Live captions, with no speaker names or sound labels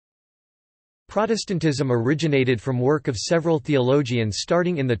Protestantism originated from work of several theologians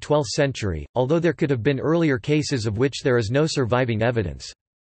starting in the 12th century, although there could have been earlier cases of which there is no surviving evidence.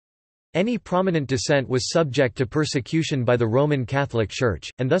 Any prominent dissent was subject to persecution by the Roman Catholic Church,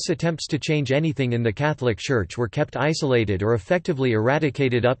 and thus attempts to change anything in the Catholic Church were kept isolated or effectively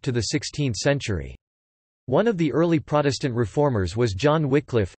eradicated up to the 16th century. One of the early Protestant reformers was John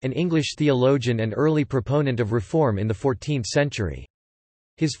Wycliffe, an English theologian and early proponent of reform in the 14th century.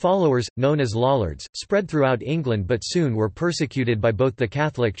 His followers, known as Lollards, spread throughout England but soon were persecuted by both the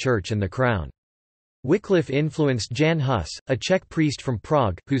Catholic Church and the Crown. Wycliffe influenced Jan Hus, a Czech priest from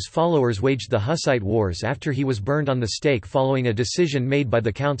Prague, whose followers waged the Hussite Wars after he was burned on the stake following a decision made by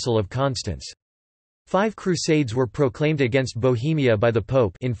the Council of Constance. 5 crusades were proclaimed against Bohemia by the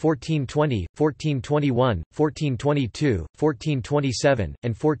Pope in 1420, 1421, 1422, 1427,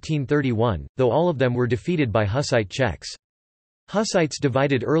 and 1431, though all of them were defeated by Hussite Czechs. Hussites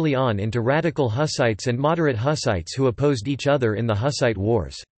divided early on into radical Hussites and moderate Hussites who opposed each other in the Hussite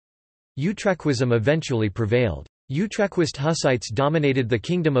Wars. Utraquism eventually prevailed. Utraquist Hussites dominated the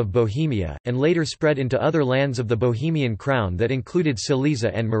Kingdom of Bohemia, and later spread into other lands of the Bohemian Crown that included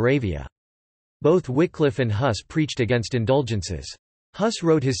Silesia and Moravia. Both Wycliffe and Huss preached against indulgences. Huss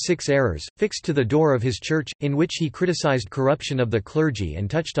wrote his 6 Errors, fixed to the door of his church, in which he criticized corruption of the clergy and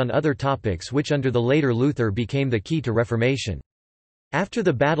touched on other topics which under the later Luther became the key to Reformation. After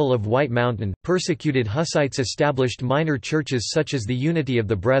the Battle of White Mountain, persecuted Hussites established minor churches such as the Unity of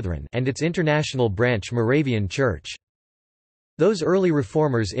the Brethren and its international branch Moravian Church. Those early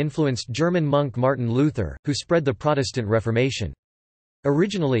reformers influenced German monk Martin Luther, who spread the Protestant Reformation.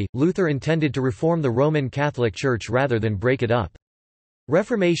 Originally, Luther intended to reform the Roman Catholic Church rather than break it up.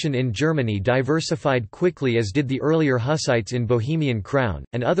 Reformation in Germany diversified quickly as did the earlier Hussites in Bohemian Crown,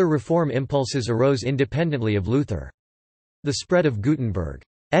 and other reform impulses arose independently of Luther. The spread of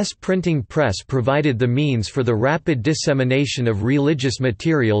Gutenberg's printing press provided the means for the rapid dissemination of religious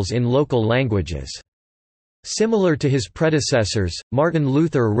materials in local languages. Similar to his predecessors, Martin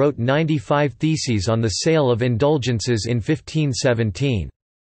Luther wrote 95 theses on the sale of indulgences in 1517.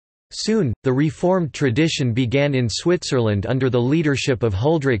 Soon, the Reformed tradition began in Switzerland under the leadership of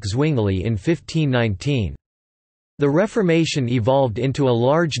Huldrych Zwingli in 1519. The Reformation evolved into a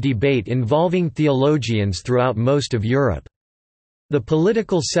large debate involving theologians throughout most of Europe. The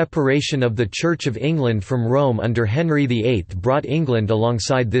political separation of the Church of England from Rome under Henry VIII brought England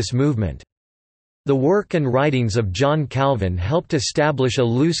alongside this movement. The work and writings of John Calvin helped establish a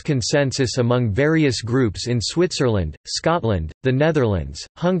loose consensus among various groups in Switzerland, Scotland, the Netherlands,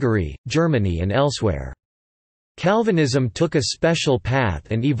 Hungary, Germany and elsewhere. Calvinism took a special path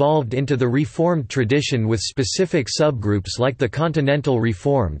and evolved into the Reformed tradition with specific subgroups like the Continental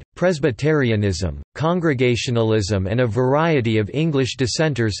Reformed, Presbyterianism, Congregationalism and a variety of English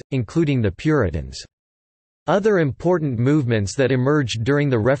dissenters, including the Puritans. Other important movements that emerged during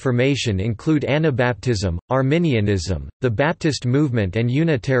the Reformation include Anabaptism, Arminianism, the Baptist movement and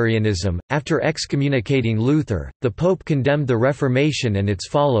Unitarianism. After excommunicating Luther, the Pope condemned the Reformation and its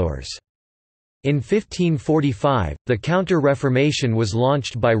followers. In 1545, the Counter-Reformation was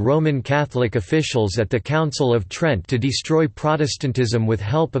launched by Roman Catholic officials at the Council of Trent to destroy Protestantism with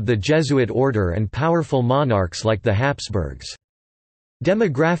help of the Jesuit order and powerful monarchs like the Habsburgs.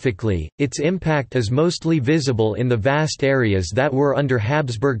 Demographically, its impact is mostly visible in the vast areas that were under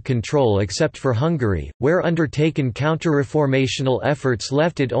Habsburg control except for Hungary, where undertaken counter-reformational efforts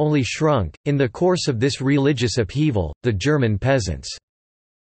left it only shrunk. In the course of this religious upheaval, the German peasants'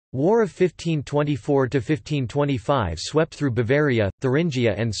 War of 1524–1525 swept through Bavaria,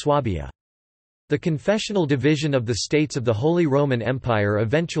 Thuringia and Swabia. The confessional division of the states of the Holy Roman Empire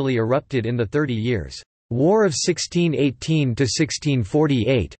eventually erupted in the 30 Years' War of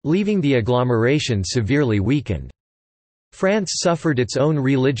 1618–1648, leaving the agglomeration severely weakened. France suffered its own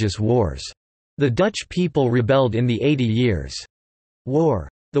religious wars. The Dutch people rebelled in the 80 Years' War.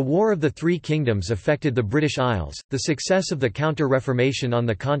 The War of the Three Kingdoms affected the British Isles. The success of the Counter-Reformation on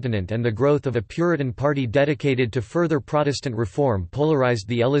the continent and the growth of a Puritan party dedicated to further Protestant reform polarised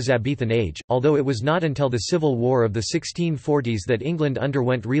the Elizabethan age, although it was not until the Civil War of the 1640s that England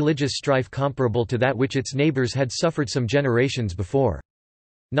underwent religious strife comparable to that which its neighbours had suffered some generations before.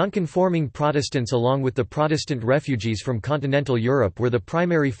 Nonconforming Protestants along with the Protestant refugees from continental Europe were the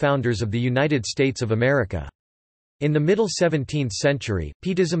primary founders of the United States of America. In the middle 17th century,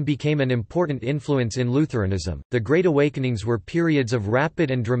 Pietism became an important influence in Lutheranism. The Great Awakenings were periods of rapid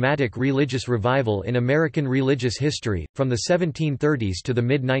and dramatic religious revival in American religious history, from the 1730s to the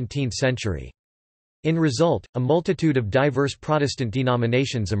mid-19th century. In result, a multitude of diverse Protestant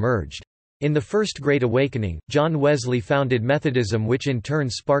denominations emerged. In the First Great Awakening, John Wesley founded Methodism, which in turn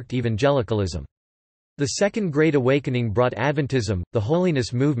sparked evangelicalism. The Second Great Awakening brought Adventism, the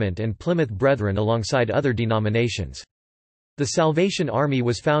Holiness Movement and Plymouth Brethren alongside other denominations. The Salvation Army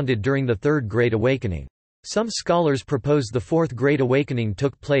was founded during the Third Great Awakening. Some scholars propose the Fourth Great Awakening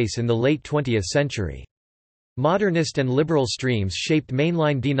took place in the late 20th century. Modernist and liberal streams shaped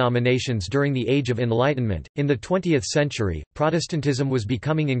mainline denominations during the Age of Enlightenment. In the 20th century, Protestantism was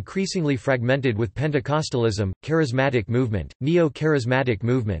becoming increasingly fragmented with Pentecostalism, charismatic movement, neo-charismatic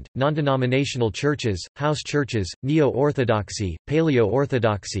movement, non-denominational churches, house churches, neo-orthodoxy,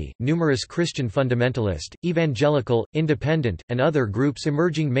 paleo-orthodoxy, numerous Christian fundamentalist, evangelical, independent, and other groups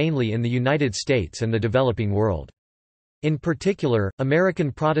emerging mainly in the United States and the developing world. In particular,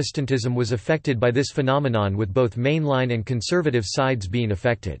 American Protestantism was affected by this phenomenon, with both mainline and conservative sides being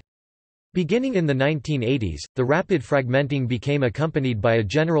affected. Beginning in the 1980s, the rapid fragmenting became accompanied by a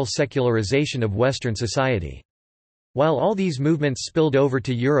general secularization of Western society. While all these movements spilled over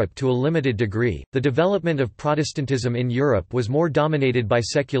to Europe to a limited degree, the development of Protestantism in Europe was more dominated by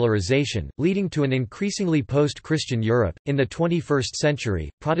secularization, leading to an increasingly post-Christian Europe. In the 21st century,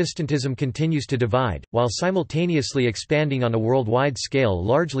 Protestantism continues to divide, while simultaneously expanding on a worldwide scale,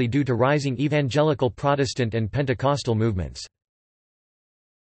 largely due to rising evangelical Protestant and Pentecostal movements.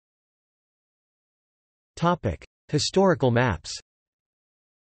 Topic: Historical maps.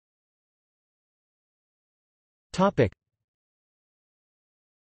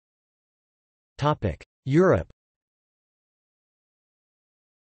 Europe.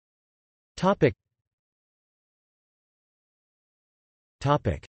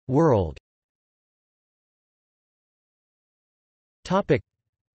 World.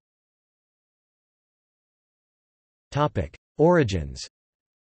 Origins.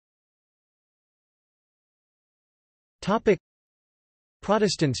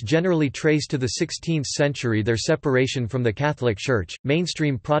 Protestants generally trace to the 16th century their separation from the Catholic Church.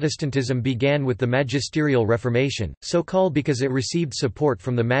 Mainstream Protestantism began with the Magisterial Reformation, so called because it received support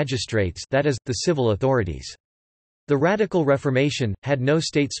from the magistrates, that is, the civil authorities. The Radical Reformation had no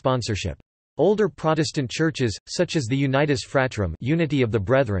state sponsorship. Older Protestant churches, such as the Unitas Fratrum, Unity of the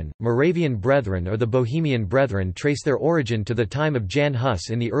Brethren, Moravian Brethren, or the Bohemian Brethren, trace their origin to the time of Jan Hus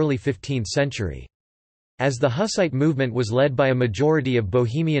in the early 15th century. As the Hussite movement was led by a majority of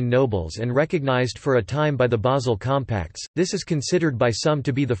Bohemian nobles and recognized for a time by the Basel Compacts, this is considered by some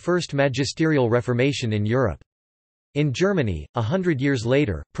to be the first magisterial reformation in Europe. In Germany, 100 years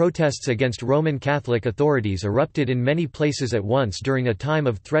later, protests against Roman Catholic authorities erupted in many places at once during a time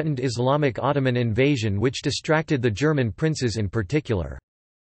of threatened Islamic Ottoman invasion which distracted the German princes in particular.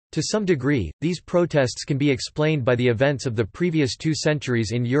 To some degree, these protests can be explained by the events of the previous 2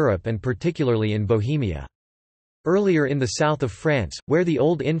 centuries in Europe and particularly in Bohemia. Earlier in the south of France, where the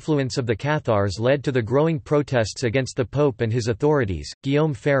old influence of the Cathars led to the growing protests against the Pope and his authorities,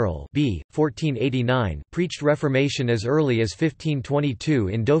 Guillaume Farel b. 1489 preached Reformation as early as 1522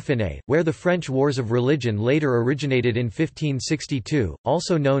 in Dauphiné, where the French Wars of Religion later originated in 1562,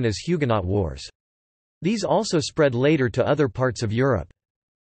 also known as Huguenot Wars. These also spread later to other parts of Europe.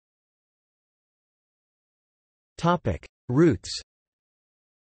 Roots.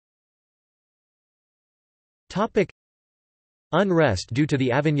 Unrest due to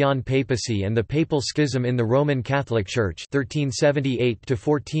the Avignon Papacy and the Papal Schism in the Roman Catholic Church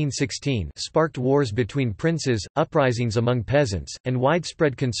 1378–1416 sparked wars between princes, uprisings among peasants, and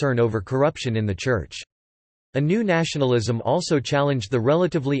widespread concern over corruption in the Church. A new nationalism also challenged the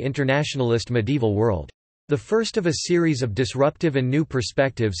relatively internationalist medieval world. The first of a series of disruptive and new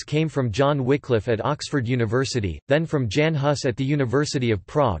perspectives came from John Wycliffe at Oxford University, then from Jan Hus at the University of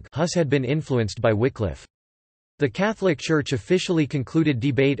Prague. Hus had been influenced by Wycliffe. The Catholic Church officially concluded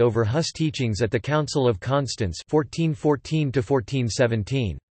debate over Hus' teachings at the Council of Constance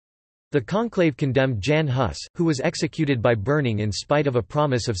 1414–1417. The conclave condemned Jan Hus, who was executed by burning in spite of a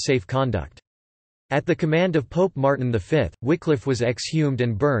promise of safe conduct. At the command of Pope Martin V, Wycliffe was exhumed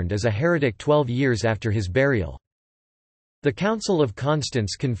and burned as a heretic 12 years after his burial. The Council of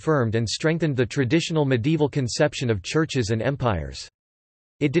Constance confirmed and strengthened the traditional medieval conception of churches and empires.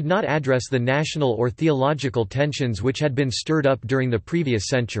 It did not address the national or theological tensions which had been stirred up during the previous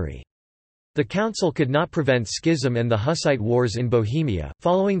century. The council could not prevent schism and the Hussite Wars in Bohemia,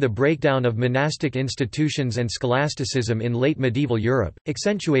 following the breakdown of monastic institutions and scholasticism in late medieval Europe,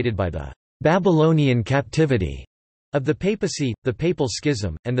 accentuated by the Babylonian captivity of the papacy, the Papal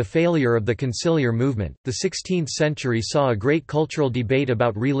Schism, and the failure of the conciliar movement. The 16th century saw a great cultural debate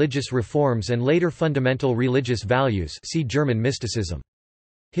about religious reforms and later fundamental religious values. See German mysticism.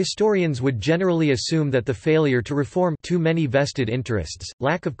 Historians would generally assume that the failure to reform too many vested interests,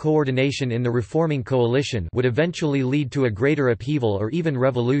 lack of coordination in the reforming coalition would eventually lead to a greater upheaval or even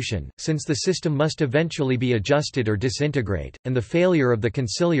revolution, since the system must eventually be adjusted or disintegrate, and the failure of the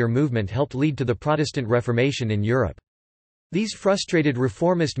conciliar movement helped lead to the Protestant Reformation in Europe. These frustrated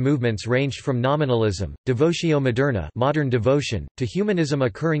reformist movements ranged from nominalism, devotio moderna, modern devotion, to humanism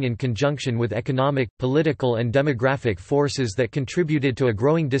occurring in conjunction with economic, political and demographic forces that contributed to a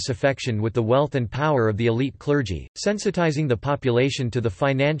growing disaffection with the wealth and power of the elite clergy, sensitizing the population to the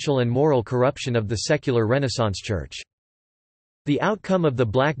financial and moral corruption of the secular Renaissance Church. The outcome of the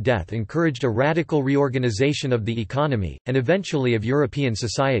Black Death encouraged a radical reorganization of the economy, and eventually of European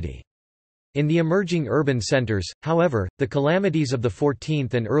society. In the emerging urban centers, however, the calamities of the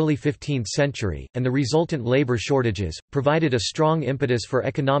 14th and early 15th century, and the resultant labor shortages, provided a strong impetus for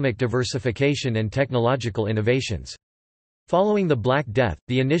economic diversification and technological innovations. Following the Black Death,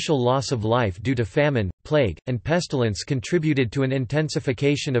 the initial loss of life due to famine, plague, and pestilence contributed to an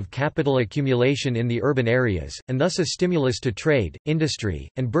intensification of capital accumulation in the urban areas, and thus a stimulus to trade, industry,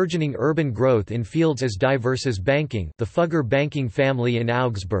 and burgeoning urban growth in fields as diverse as banking, the Fugger banking family in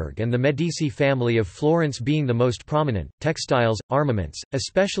Augsburg and the Medici family of Florence being the most prominent, textiles, armaments,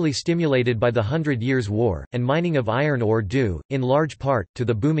 especially stimulated by the Hundred Years' War, and mining of iron ore due, in large part, to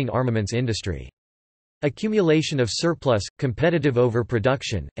the booming armaments industry. Accumulation of surplus, competitive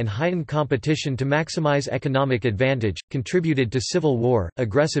overproduction, and heightened competition to maximize economic advantage, contributed to civil war,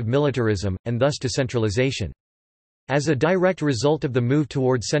 aggressive militarism, and thus to centralization. As a direct result of the move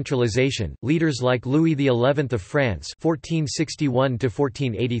toward centralization, leaders like Louis XI of France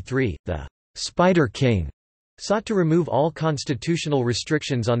 (1461–1483), the Spider King, sought to remove all constitutional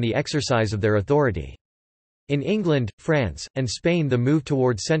restrictions on the exercise of their authority. In England, France, and Spain the move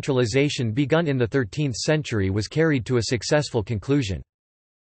toward centralization begun in the 13th century was carried to a successful conclusion.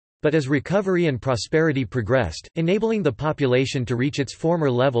 But as recovery and prosperity progressed, enabling the population to reach its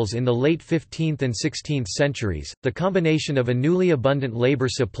former levels in the late 15th and 16th centuries, the combination of a newly abundant labor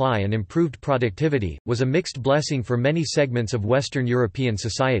supply and improved productivity, was a mixed blessing for many segments of Western European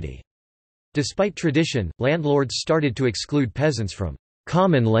society. Despite tradition, landlords started to exclude peasants from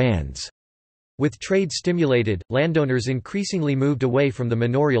common lands. With trade stimulated, landowners increasingly moved away from the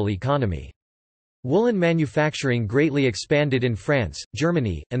manorial economy. Woolen manufacturing greatly expanded in France,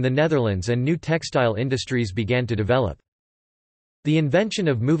 Germany, and the Netherlands, and new textile industries began to develop. The invention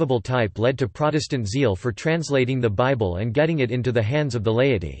of movable type led to Protestant zeal for translating the Bible and getting it into the hands of the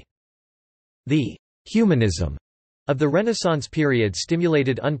laity. The humanism of the Renaissance period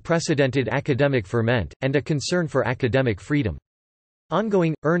stimulated unprecedented academic ferment, and a concern for academic freedom.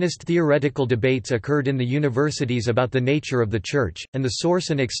 Ongoing, earnest theoretical debates occurred in the universities about the nature of the Church, and the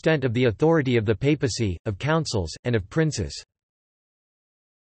source and extent of the authority of the papacy, of councils, and of princes.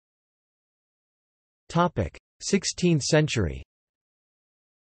 16th century.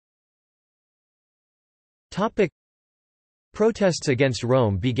 Protests against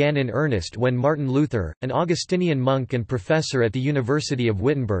Rome began in earnest when Martin Luther, an Augustinian monk and professor at the University of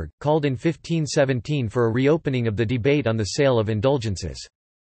Wittenberg, called in 1517 for a reopening of the debate on the sale of indulgences.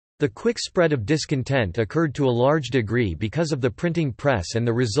 The quick spread of discontent occurred to a large degree because of the printing press and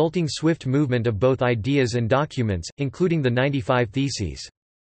the resulting swift movement of both ideas and documents, including the 95 Theses.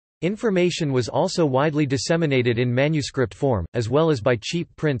 Information was also widely disseminated in manuscript form, as well as by cheap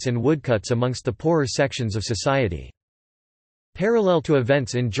prints and woodcuts amongst the poorer sections of society. Parallel to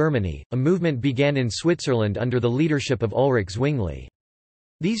events in Germany, a movement began in Switzerland under the leadership of Ulrich Zwingli.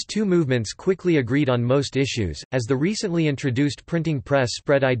 These two movements quickly agreed on most issues, as the recently introduced printing press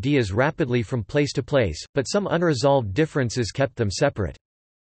spread ideas rapidly from place to place, but some unresolved differences kept them separate.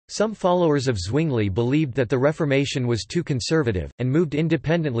 Some followers of Zwingli believed that the Reformation was too conservative, and moved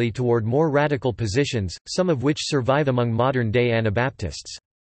independently toward more radical positions, some of which survive among modern-day Anabaptists.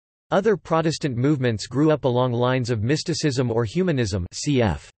 Other Protestant movements grew up along lines of mysticism or humanism,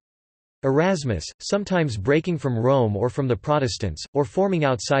 cf. Erasmus, sometimes breaking from Rome or from the Protestants, or forming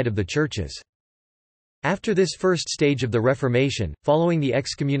outside of the churches. After this first stage of the Reformation, following the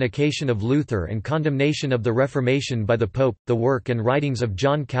excommunication of Luther and condemnation of the Reformation by the Pope, the work and writings of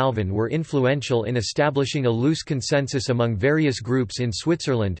John Calvin were influential in establishing a loose consensus among various groups in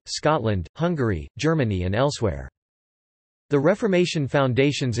Switzerland, Scotland, Hungary, Germany and elsewhere. The Reformation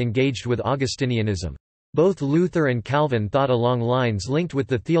foundations engaged with Augustinianism. Both Luther and Calvin thought along lines linked with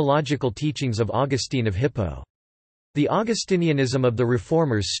the theological teachings of Augustine of Hippo. The Augustinianism of the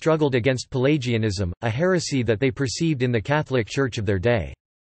Reformers struggled against Pelagianism, a heresy that they perceived in the Catholic Church of their day.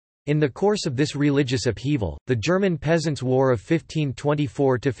 In the course of this religious upheaval, the German Peasants' War of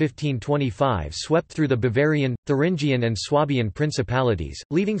 1524–1525 swept through the Bavarian, Thuringian and Swabian principalities,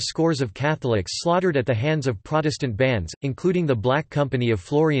 leaving scores of Catholics slaughtered at the hands of Protestant bands, including the Black Company of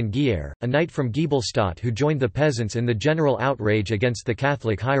Florian Guier, a knight from Giebelstadt who joined the peasants in the general outrage against the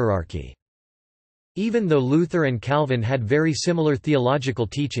Catholic hierarchy. Even though Luther and Calvin had very similar theological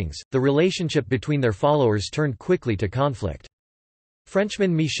teachings, the relationship between their followers turned quickly to conflict.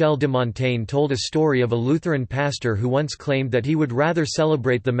 Frenchman Michel de Montaigne told a story of a Lutheran pastor who once claimed that he would rather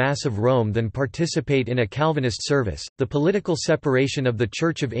celebrate the Mass of Rome than participate in a Calvinist service. The political separation of the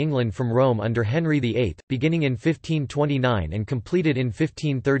Church of England from Rome under Henry VIII, beginning in 1529 and completed in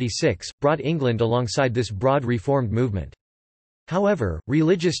 1536, brought England alongside this broad Reformed movement. However,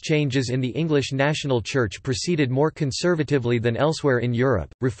 religious changes in the English national church proceeded more conservatively than elsewhere in Europe.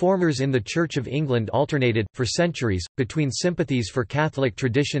 Reformers in the Church of England alternated, for centuries, between sympathies for Catholic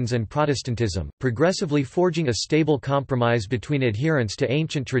traditions and Protestantism, progressively forging a stable compromise between adherence to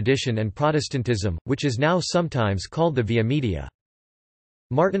ancient tradition and Protestantism, which is now sometimes called the Via Media.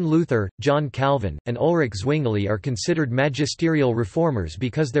 Martin Luther, John Calvin, and Ulrich Zwingli are considered magisterial reformers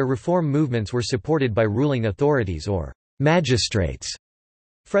because their reform movements were supported by ruling authorities or magistrates.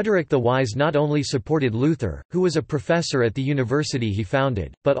 Frederick the Wise not only supported Luther, who was a professor at the university he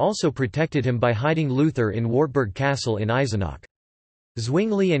founded, but also protected him by hiding Luther in Wartburg Castle in Eisenach.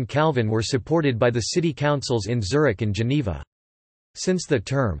 Zwingli and Calvin were supported by the city councils in Zurich and Geneva. Since the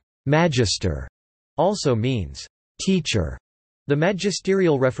term magister also means teacher, the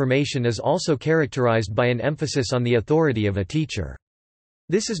magisterial Reformation is also characterized by an emphasis on the authority of a teacher.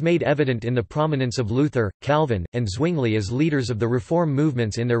 This is made evident in the prominence of Luther, Calvin, and Zwingli as leaders of the reform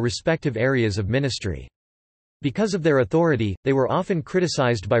movements in their respective areas of ministry. Because of their authority, they were often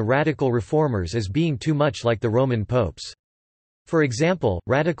criticized by radical reformers as being too much like the Roman popes. For example,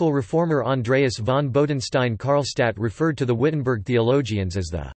 radical reformer Andreas von Bodenstein-Karlstadt referred to the Wittenberg theologians as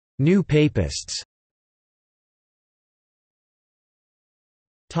the new papists.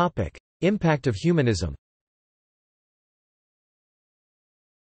 Impact of humanism.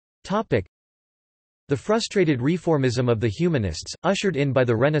 The frustrated reformism of the humanists, ushered in by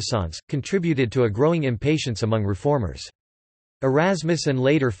the Renaissance, contributed to a growing impatience among reformers. Erasmus and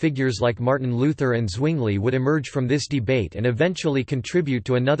later figures like Martin Luther and Zwingli would emerge from this debate and eventually contribute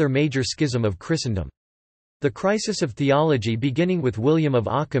to another major schism of Christendom. The crisis of theology beginning with William of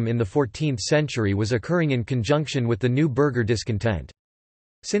Ockham in the 14th century was occurring in conjunction with the new burgher discontent.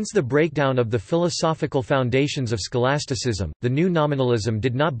 Since the breakdown of the philosophical foundations of scholasticism, the new nominalism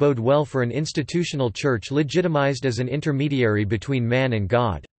did not bode well for an institutional church legitimized as an intermediary between man and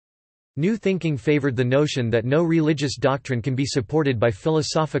God. New thinking favored the notion that no religious doctrine can be supported by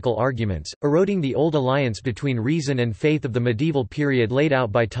philosophical arguments, eroding the old alliance between reason and faith of the medieval period laid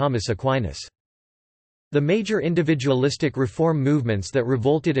out by Thomas Aquinas. The major individualistic reform movements that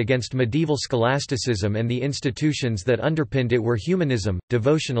revolted against medieval scholasticism and the institutions that underpinned it were humanism,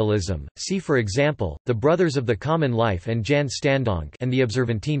 devotionalism, see for example, the Brothers of the Common Life and Jan Standonk, and the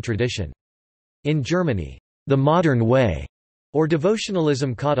Observantine tradition. In Germany, the modern way, or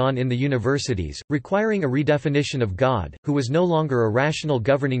devotionalism, caught on in the universities, requiring a redefinition of God, who was no longer a rational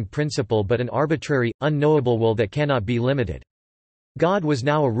governing principle but an arbitrary, unknowable will that cannot be limited. God was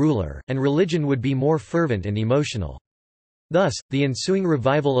now a ruler, and religion would be more fervent and emotional. Thus, the ensuing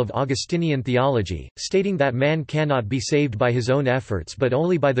revival of Augustinian theology, stating that man cannot be saved by his own efforts but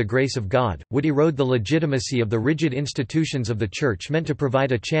only by the grace of God, would erode the legitimacy of the rigid institutions of the Church meant to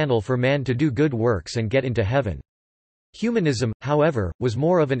provide a channel for man to do good works and get into heaven. Humanism, however, was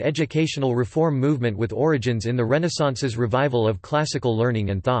more of an educational reform movement with origins in the Renaissance's revival of classical learning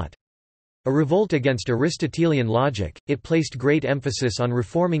and thought. A revolt against Aristotelian logic, it placed great emphasis on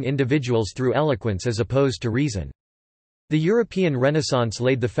reforming individuals through eloquence as opposed to reason. The European Renaissance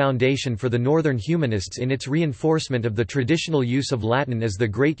laid the foundation for the Northern humanists in its reinforcement of the traditional use of Latin as the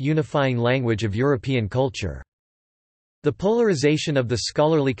great unifying language of European culture. The polarization of the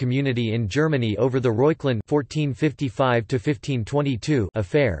scholarly community in Germany over the Reuchlin (1455–1522)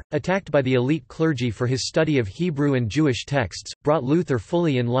 affair, attacked by the elite clergy for his study of Hebrew and Jewish texts, brought Luther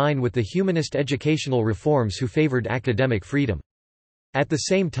fully in line with the humanist educational reforms who favored academic freedom. At the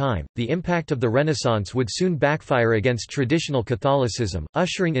same time, the impact of the Renaissance would soon backfire against traditional Catholicism,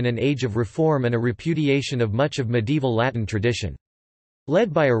 ushering in an age of reform and a repudiation of much of medieval Latin tradition.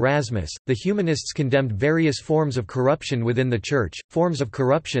 Led by Erasmus, the humanists condemned various forms of corruption within the Church, forms of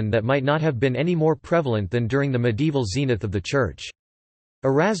corruption that might not have been any more prevalent than during the medieval zenith of the Church.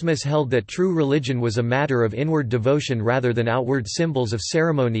 Erasmus held that true religion was a matter of inward devotion rather than outward symbols of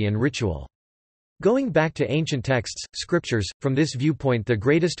ceremony and ritual. Going back to ancient texts, scriptures, from this viewpoint the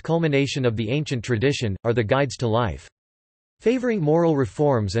greatest culmination of the ancient tradition, are the guides to life. Favoring moral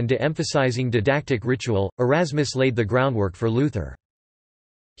reforms and de-emphasizing didactic ritual, Erasmus laid the groundwork for Luther.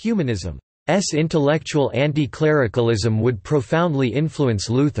 Humanism's intellectual anti-clericalism would profoundly influence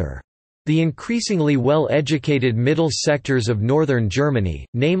Luther. The increasingly well-educated middle sectors of northern Germany,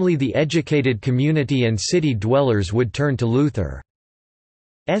 namely the educated community and city dwellers, would turn to Luther's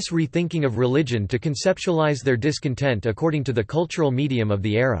rethinking of religion to conceptualize their discontent according to the cultural medium of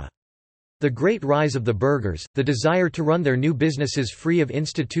the era. The great rise of the burghers, the desire to run their new businesses free of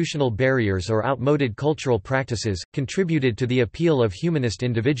institutional barriers or outmoded cultural practices, contributed to the appeal of humanist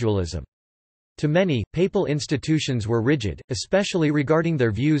individualism. To many, papal institutions were rigid, especially regarding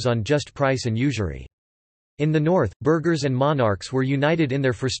their views on just price and usury. In the north, burghers and monarchs were united in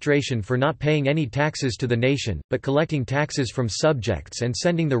their frustration for not paying any taxes to the nation, but collecting taxes from subjects and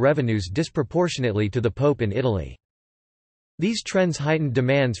sending the revenues disproportionately to the Pope in Italy. These trends heightened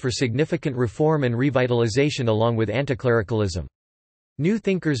demands for significant reform and revitalization along with anticlericalism. New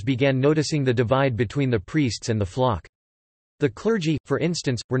thinkers began noticing the divide between the priests and the flock. The clergy, for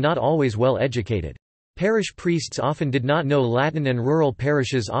instance, were not always well educated. Parish priests often did not know Latin and rural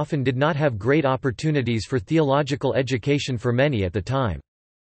parishes often did not have great opportunities for theological education for many at the time.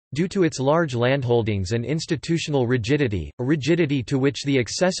 Due to its large landholdings and institutional rigidity, a rigidity to which the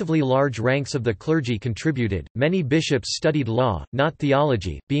excessively large ranks of the clergy contributed, many bishops studied law, not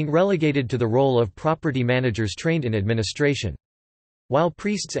theology, being relegated to the role of property managers trained in administration. While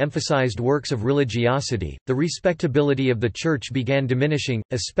priests emphasized works of religiosity, the respectability of the Church began diminishing,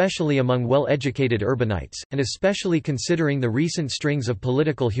 especially among well-educated urbanites, and especially considering the recent strings of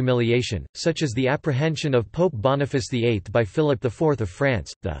political humiliation, such as the apprehension of Pope Boniface VIII by Philip IV of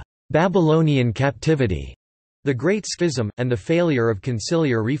France, the Babylonian captivity, the Great Schism, and the failure of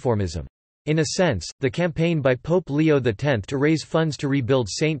conciliar reformism. In a sense, the campaign by Pope Leo X to raise funds to rebuild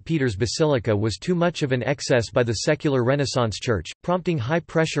St. Peter's Basilica was too much of an excess by the secular Renaissance Church, prompting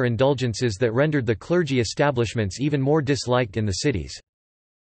high-pressure indulgences that rendered the clergy establishments even more disliked in the cities.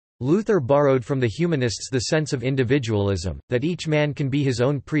 Luther borrowed from the humanists the sense of individualism, that each man can be his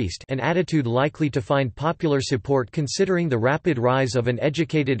own priest, an attitude likely to find popular support considering the rapid rise of an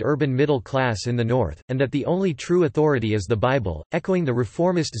educated urban middle class in the north, and that the only true authority is the Bible, echoing the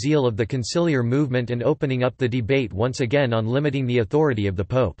reformist zeal of the conciliar movement and opening up the debate once again on limiting the authority of the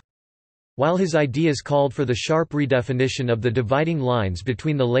Pope. While his ideas called for the sharp redefinition of the dividing lines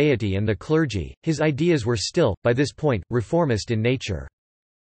between the laity and the clergy, his ideas were still, by this point, reformist in nature.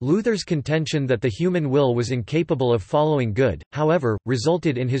 Luther's contention that the human will was incapable of following good, however,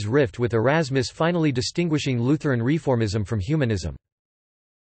 resulted in his rift with Erasmus finally distinguishing Lutheran reformism from humanism.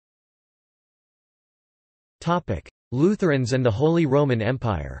 Lutherans and the Holy Roman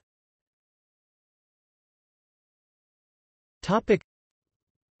Empire.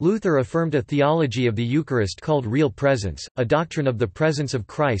 Luther affirmed a theology of the Eucharist called real presence, a doctrine of the presence of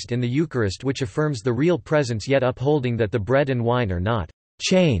Christ in the Eucharist which affirms the real presence yet upholding that the bread and wine are not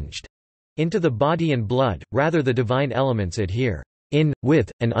changed into the body and blood, rather the divine elements adhere in,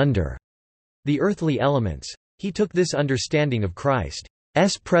 with, and under the earthly elements. He took this understanding of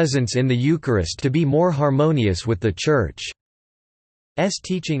Christ's presence in the Eucharist to be more harmonious with the Church's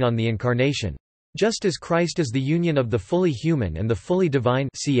teaching on the Incarnation. Just as Christ is the union of the fully human and the fully divine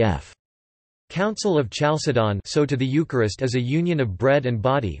cf. Council of Chalcedon, so to the Eucharist as a union of bread and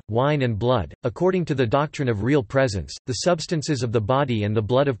body, wine and blood, according to the doctrine of real presence, the substances of the body and the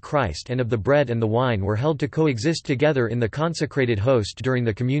blood of Christ and of the bread and the wine were held to coexist together in the consecrated host during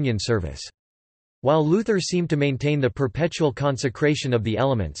the communion service. While Luther seemed to maintain the perpetual consecration of the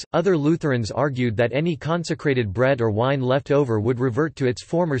elements, other Lutherans argued that any consecrated bread or wine left over would revert to its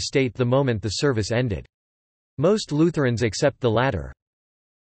former state the moment the service ended. Most Lutherans accept the latter.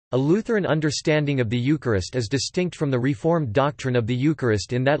 A Lutheran understanding of the Eucharist is distinct from the Reformed doctrine of the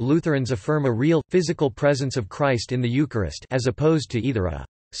Eucharist in that Lutherans affirm a real, physical presence of Christ in the Eucharist as opposed to either a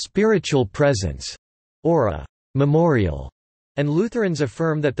spiritual presence or a memorial, and Lutherans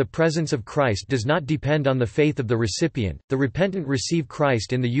affirm that the presence of Christ does not depend on the faith of the recipient. The repentant receive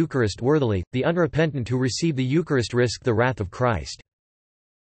Christ in the Eucharist worthily, the unrepentant who receive the Eucharist risk the wrath of Christ.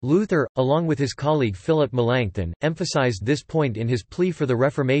 Luther, along with his colleague Philip Melanchthon, emphasized this point in his plea for the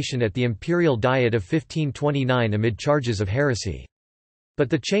Reformation at the Imperial Diet of 1529 amid charges of heresy. But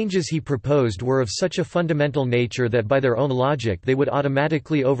the changes he proposed were of such a fundamental nature that by their own logic they would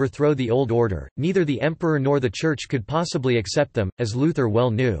automatically overthrow the old order. Neither the emperor nor the Church could possibly accept them, as Luther well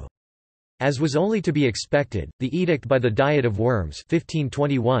knew. As was only to be expected, the edict by the Diet of Worms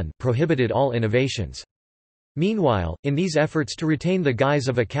 1521 prohibited all innovations. Meanwhile, in these efforts to retain the guise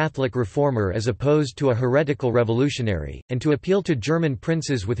of a Catholic reformer as opposed to a heretical revolutionary, and to appeal to German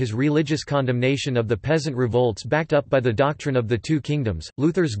princes with his religious condemnation of the peasant revolts backed up by the doctrine of the two kingdoms,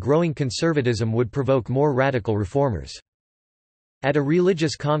 Luther's growing conservatism would provoke more radical reformers. At a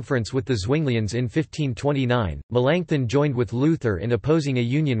religious conference with the Zwinglians in 1529, Melanchthon joined with Luther in opposing a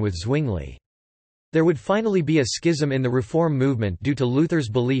union with Zwingli. There would finally be a schism in the Reform movement due to Luther's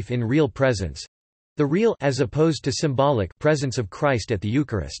belief in real presence—the real as opposed to symbolic presence of Christ at the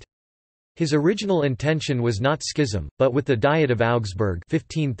Eucharist. His original intention was not schism, but with the Diet of Augsburg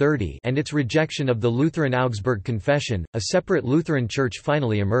 1530 and its rejection of the Lutheran Augsburg Confession, a separate Lutheran Church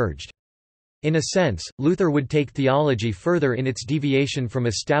finally emerged. In a sense, Luther would take theology further in its deviation from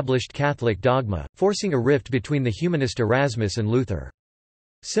established Catholic dogma, forcing a rift between the humanist Erasmus and Luther.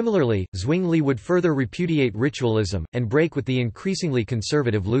 Similarly, Zwingli would further repudiate ritualism, and break with the increasingly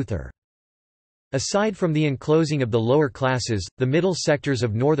conservative Luther. Aside from the enclosing of the lower classes, the middle sectors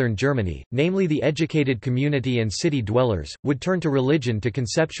of northern Germany, namely the educated community and city dwellers, would turn to religion to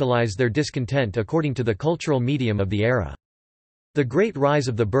conceptualize their discontent according to the cultural medium of the era. The great rise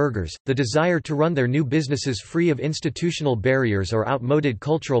of the burghers, the desire to run their new businesses free of institutional barriers or outmoded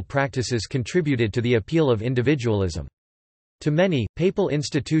cultural practices contributed to the appeal of individualism. To many, papal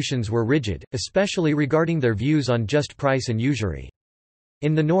institutions were rigid, especially regarding their views on just price and usury.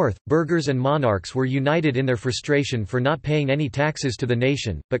 In the north, burghers and monarchs were united in their frustration for not paying any taxes to the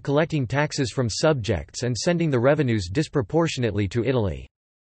nation, but collecting taxes from subjects and sending the revenues disproportionately to Italy.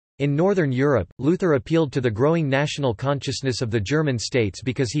 In Northern Europe, Luther appealed to the growing national consciousness of the German states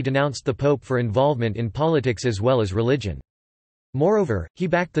because he denounced the Pope for involvement in politics as well as religion. Moreover, he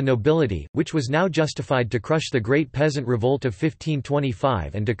backed the nobility, which was now justified to crush the Great Peasant Revolt of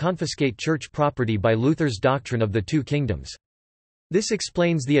 1525 and to confiscate church property by Luther's doctrine of the two kingdoms. This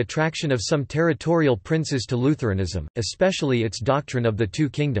explains the attraction of some territorial princes to Lutheranism, especially its doctrine of the two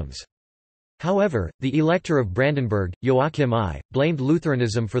kingdoms. However, the Elector of Brandenburg, Joachim I, blamed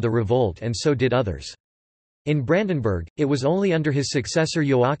Lutheranism for the revolt and so did others. In Brandenburg, it was only under his successor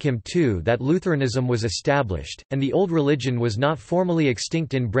Joachim II that Lutheranism was established, and the old religion was not formally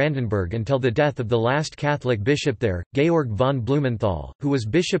extinct in Brandenburg until the death of the last Catholic bishop there, Georg von Blumenthal, who was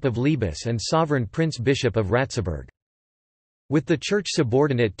Bishop of Liebes and Sovereign Prince-Bishop of Ratzeburg. With the Church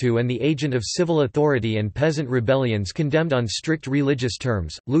subordinate to and the agent of civil authority and peasant rebellions condemned on strict religious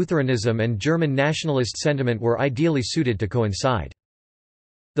terms, Lutheranism and German nationalist sentiment were ideally suited to coincide.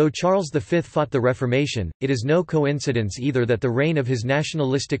 Though Charles V fought the Reformation, it is no coincidence either that the reign of his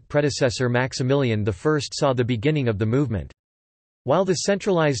nationalistic predecessor Maximilian I saw the beginning of the movement. While the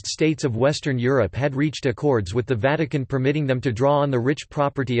centralized states of Western Europe had reached accords with the Vatican permitting them to draw on the rich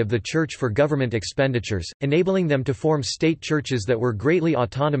property of the Church for government expenditures, enabling them to form state churches that were greatly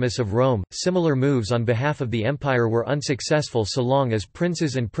autonomous of Rome, similar moves on behalf of the empire were unsuccessful so long as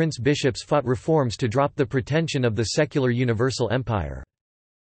princes and prince-bishops fought reforms to drop the pretension of the secular universal empire.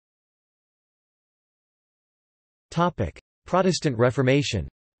 Protestant Reformation.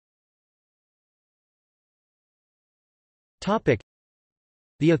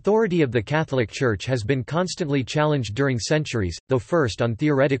 The authority of the Catholic Church has been constantly challenged during centuries, though first on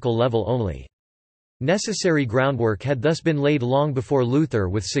theoretical level only. Necessary groundwork had thus been laid long before Luther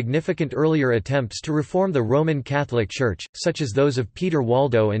with significant earlier attempts to reform the Roman Catholic Church, such as those of Peter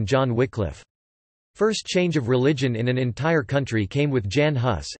Waldo and John Wycliffe. First change of religion in an entire country came with Jan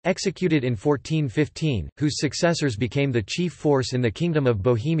Hus, executed in 1415, whose successors became the chief force in the Kingdom of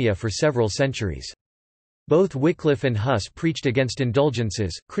Bohemia for several centuries. Both Wycliffe and Hus preached against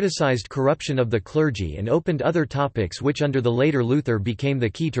indulgences, criticized corruption of the clergy and opened other topics which under the later Luther became the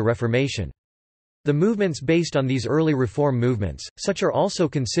key to Reformation. The movements based on these early reform movements, such are also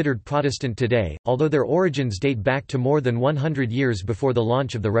considered Protestant today, although their origins date back to more than 100 years before the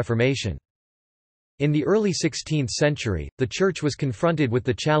launch of the Reformation. In the early 16th century, the Church was confronted with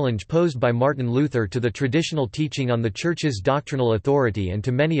the challenge posed by Martin Luther to the traditional teaching on the Church's doctrinal authority and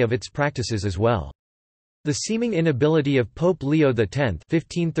to many of its practices as well. The seeming inability of Pope Leo X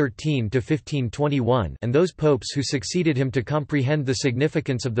 (1513–1521) and those popes who succeeded him to comprehend the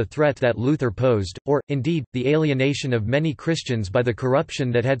significance of the threat that Luther posed, or, indeed, the alienation of many Christians by the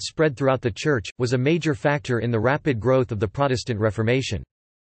corruption that had spread throughout the Church, was a major factor in the rapid growth of the Protestant Reformation.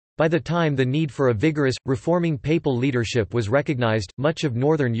 By the time the need for a vigorous, reforming papal leadership was recognized, much of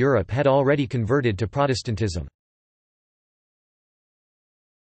Northern Europe had already converted to Protestantism.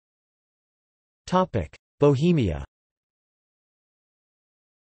 Bohemia.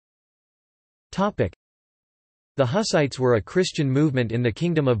 The Hussites were a Christian movement in the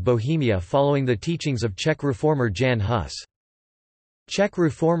Kingdom of Bohemia following the teachings of Czech reformer Jan Hus. Czech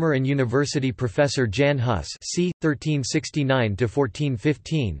reformer and university professor Jan Hus c.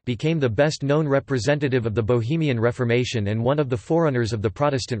 1369–1415 became the best-known representative of the Bohemian Reformation and one of the forerunners of the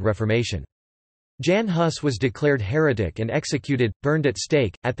Protestant Reformation. Jan Hus was declared heretic and executed, burned at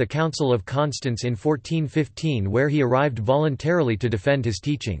stake, at the Council of Constance in 1415, where he arrived voluntarily to defend his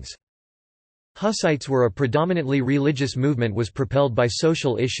teachings. Hussites were a predominantly religious movement was propelled by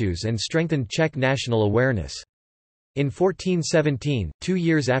social issues and strengthened Czech national awareness. In 1417, 2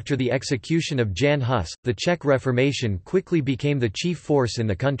 years after the execution of Jan Hus, the Czech Reformation quickly became the chief force in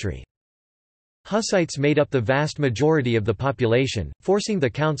the country. Hussites made up the vast majority of the population, forcing the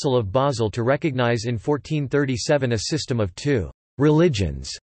Council of Basel to recognize in 1437 a system of two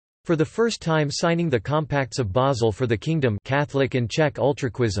religions, for the first time signing the Compacts of Basel for the Kingdom Catholic and Czech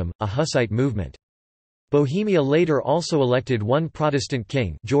Utraquism, a Hussite movement. Bohemia later also elected one Protestant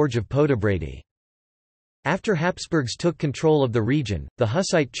king, George of Poděbrady. After Habsburgs took control of the region, the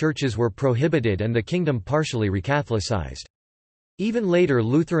Hussite churches were prohibited and the kingdom partially recatholicized. Even later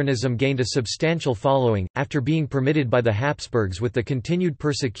Lutheranism gained a substantial following, after being permitted by the Habsburgs with the continued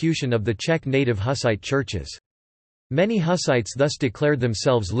persecution of the Czech native Hussite churches. Many Hussites thus declared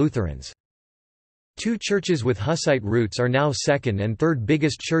themselves Lutherans. Two churches with Hussite roots are now second and third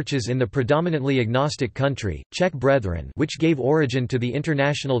biggest churches in the predominantly agnostic country, Czech Brethren, which gave origin to the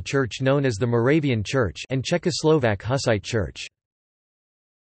international church known as the Moravian Church, and Czechoslovak Hussite Church.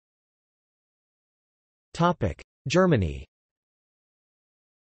 Germany.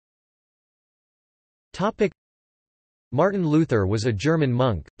 Martin Luther was a German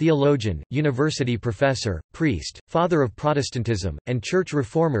monk, theologian, university professor, priest, father of Protestantism, and church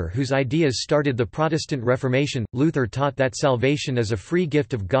reformer whose ideas started the Protestant Reformation. Luther taught that salvation is a free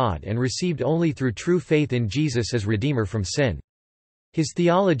gift of God and received only through true faith in Jesus as Redeemer from sin. His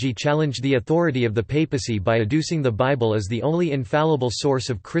theology challenged the authority of the papacy by adducing the Bible as the only infallible source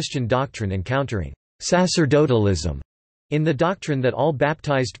of Christian doctrine and countering sacerdotalism in the doctrine that all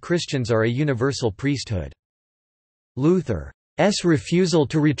baptized Christians are a universal priesthood. Luther's refusal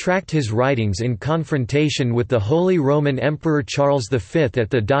to retract his writings in confrontation with the Holy Roman Emperor Charles V at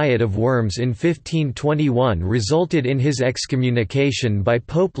the Diet of Worms in 1521 resulted in his excommunication by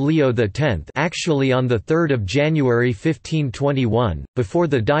Pope Leo X, actually on 3 January 1521, before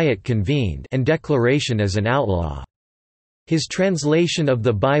the Diet convened, and declaration as an outlaw. His translation of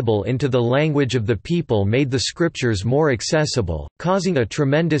the Bible into the language of the people made the scriptures more accessible, causing a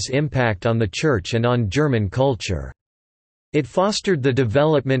tremendous impact on the Church and on German culture. It fostered the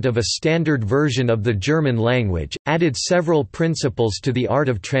development of a standard version of the German language, added several principles to the art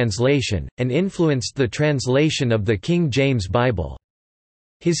of translation, and influenced the translation of the King James Bible.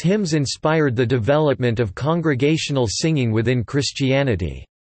 His hymns inspired the development of congregational singing within Christianity.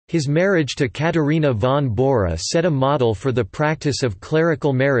 His marriage to Katharina von Bora set a model for the practice of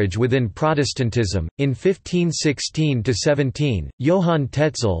clerical marriage within Protestantism. In 1516–17, Johann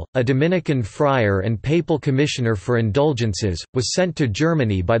Tetzel, a Dominican friar and papal commissioner for indulgences, was sent to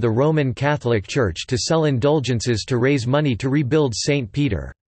Germany by the Roman Catholic Church to sell indulgences to raise money to rebuild St.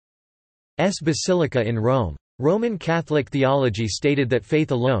 Peter's Basilica in Rome. Roman Catholic theology stated that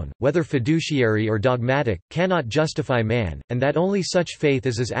faith alone, whether fiduciary or dogmatic, cannot justify man, and that only such faith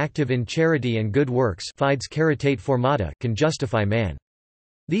as is active in charity and good works fides caritate formata can justify man.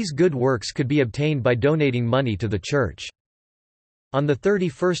 These good works could be obtained by donating money to the Church. On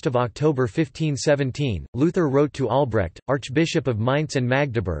 31 October 1517, Luther wrote to Albrecht, Archbishop of Mainz and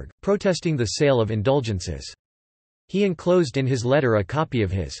Magdeburg, protesting the sale of indulgences. He enclosed in his letter a copy of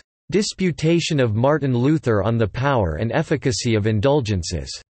his Disputation of Martin Luther on the Power and Efficacy of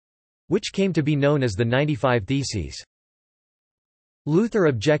Indulgences, which came to be known as the 95 Theses. Luther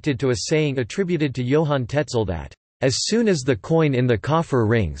objected to a saying attributed to Johann Tetzel that, "As soon as the coin in the coffer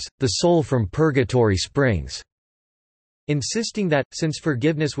rings, the soul from purgatory springs," insisting that, since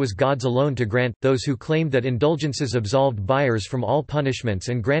forgiveness was God's alone to grant, those who claimed that indulgences absolved buyers from all punishments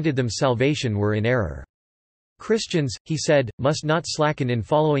and granted them salvation were in error. Christians, he said, must not slacken in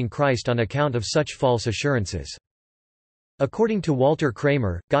following Christ on account of such false assurances. According to Walter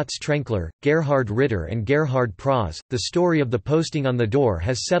Kramer, Götz Trenkler, Gerhard Ritter and Gerhard Pross, the story of the posting on the door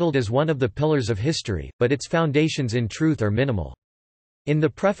has settled as one of the pillars of history, but its foundations in truth are minimal. In the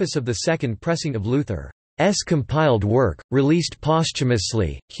preface of the second pressing of Luther's compiled work, released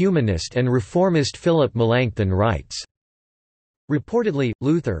posthumously, humanist and reformist Philip Melanchthon writes, reportedly,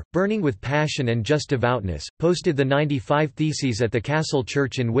 Luther, burning with passion and just devoutness, posted the 95 Theses at the Castle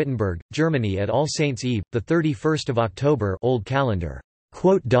Church in Wittenberg, Germany at All Saints' Eve, 31 October Old Calendar.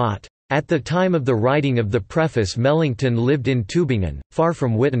 At the time of the writing of the preface Melanchthon lived in Tübingen, far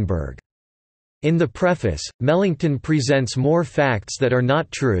from Wittenberg. In the preface, Mellington presents more facts that are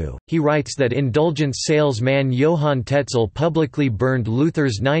not true. He writes that indulgence salesman Johann Tetzel publicly burned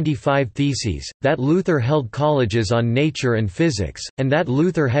Luther's 95 Theses, that Luther held colleges on nature and physics, and that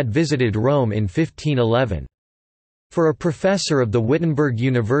Luther had visited Rome in 1511. For a professor of the Wittenberg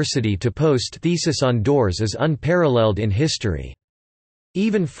University to post thesis on doors is unparalleled in history.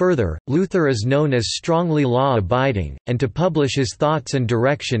 Even further, Luther is known as strongly law-abiding, and to publish his thoughts and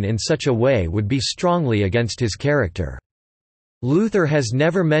direction in such a way would be strongly against his character. Luther has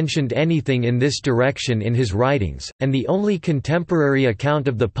never mentioned anything in this direction in his writings, and the only contemporary account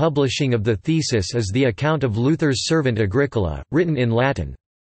of the publishing of the thesis is the account of Luther's servant Agricola, written in Latin.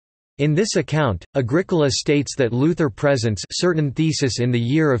 In this account, Agricola states that Luther presents certain thesis in the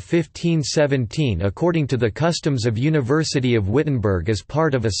year of 1517 according to the customs of University of Wittenberg as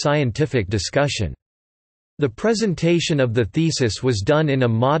part of a scientific discussion. The presentation of the thesis was done in a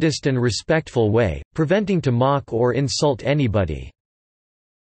modest and respectful way, preventing to mock or insult anybody.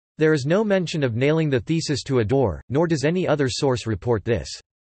 There is no mention of nailing the thesis to a door, nor does any other source report this.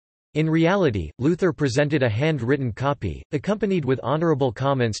 In reality, Luther presented a hand-written copy, accompanied with honorable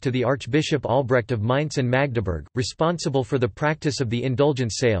comments to the Archbishop Albrecht of Mainz and Magdeburg, responsible for the practice of the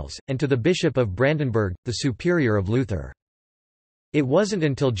indulgence sales, and to the Bishop of Brandenburg, the superior of Luther. It wasn't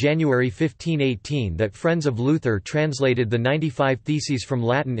until January 1518 that Friends of Luther translated the 95 Theses from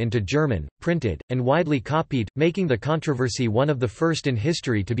Latin into German, printed, and widely copied, making the controversy one of the first in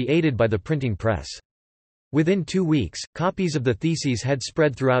history to be aided by the printing press. Within 2 weeks, copies of the theses had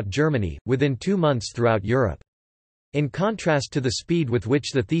spread throughout Germany, within 2 months throughout Europe. In contrast to the speed with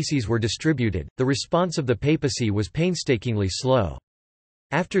which the theses were distributed, the response of the papacy was painstakingly slow.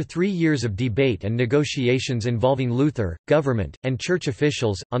 After 3 years of debate and negotiations involving Luther, government, and church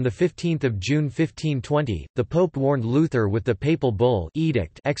officials, on 15 June 1520, the Pope warned Luther with the papal bull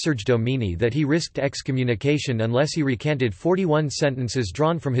Edict Exsurge Domini that he risked excommunication unless he recanted 41 sentences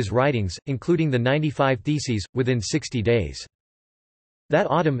drawn from his writings, including the 95 Theses, within 60 days.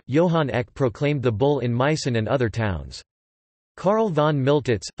 That autumn, Johann Eck proclaimed the bull in Meissen and other towns. Karl von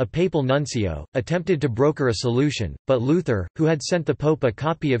Miltitz, a papal nuncio, attempted to broker a solution, but Luther, who had sent the Pope a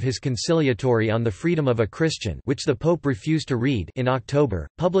copy of his conciliatory on the freedom of a Christian which the Pope refused to read in October,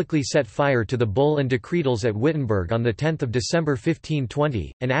 publicly set fire to the bull and decretals at Wittenberg on 10 December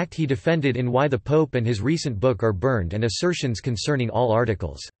 1520, an act he defended in Why the Pope and His Recent Book Are Burned and Assertions Concerning All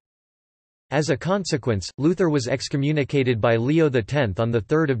Articles. As a consequence, Luther was excommunicated by Leo X on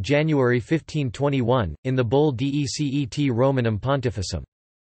 3 January 1521, in the bull Decet Romanum Pontificum.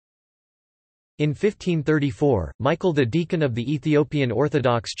 In 1534, Michael the deacon of the Ethiopian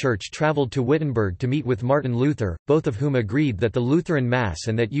Orthodox Church travelled to Wittenberg to meet with Martin Luther, both of whom agreed that the Lutheran Mass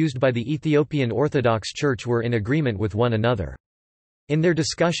and that used by the Ethiopian Orthodox Church were in agreement with one another. In their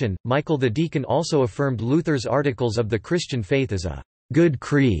discussion, Michael the deacon also affirmed Luther's Articles of the Christian Faith as a good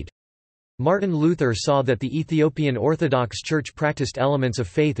creed. Martin Luther saw that the Ethiopian Orthodox Church practiced elements of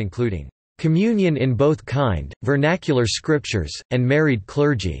faith including communion in both kind, vernacular scriptures, and married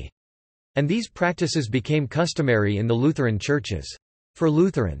clergy, and these practices became customary in the Lutheran churches. For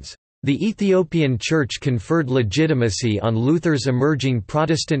Lutherans, the Ethiopian Church conferred legitimacy on Luther's emerging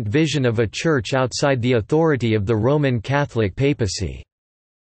Protestant vision of a church outside the authority of the Roman Catholic papacy,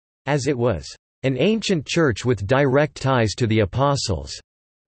 as it was an ancient church with direct ties to the apostles.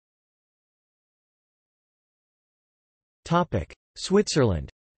 Switzerland.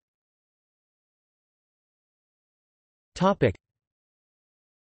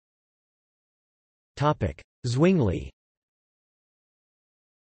 Zwingli.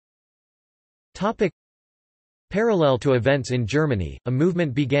 Parallel to events in Germany, a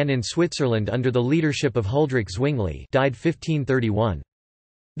movement began in Switzerland under the leadership of Huldrych Zwingli, died 1531.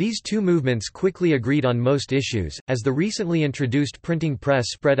 These two movements quickly agreed on most issues, as the recently introduced printing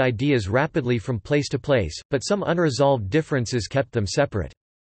press spread ideas rapidly from place to place, but some unresolved differences kept them separate.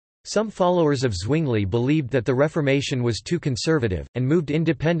 Some followers of Zwingli believed that the Reformation was too conservative, and moved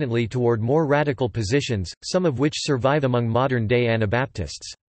independently toward more radical positions, some of which survive among modern-day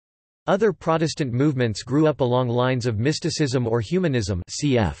Anabaptists. Other Protestant movements grew up along lines of mysticism or humanism,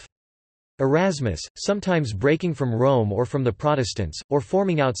 cf. Erasmus, sometimes breaking from Rome or from the Protestants, or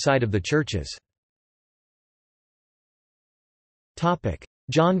forming outside of the churches.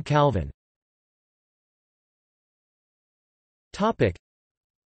 John Calvin.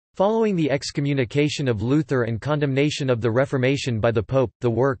 Following the excommunication of Luther and condemnation of the Reformation by the Pope, the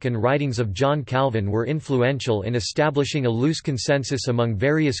work and writings of John Calvin were influential in establishing a loose consensus among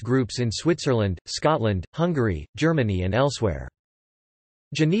various groups in Switzerland, Scotland, Hungary, Germany and elsewhere.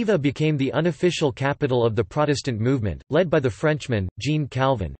 Geneva became the unofficial capital of the Protestant movement, led by the Frenchman, Jean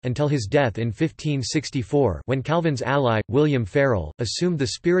Calvin, until his death in 1564 when Calvin's ally, William Farel, assumed the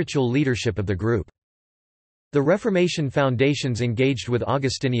spiritual leadership of the group. The Reformation foundations engaged with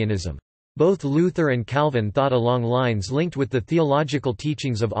Augustinianism. Both Luther and Calvin thought along lines linked with the theological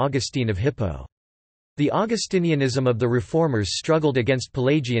teachings of Augustine of Hippo. The Augustinianism of the Reformers struggled against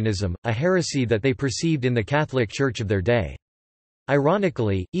Pelagianism, a heresy that they perceived in the Catholic Church of their day.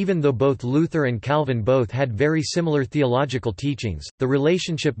 Ironically, even though both Luther and Calvin both had very similar theological teachings, the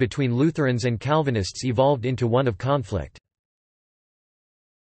relationship between Lutherans and Calvinists evolved into one of conflict.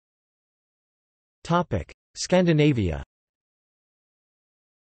 Scandinavia.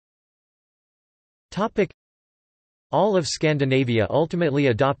 All of Scandinavia ultimately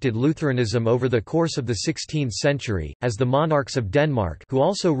adopted Lutheranism over the course of the 16th century, as the monarchs of Denmark, who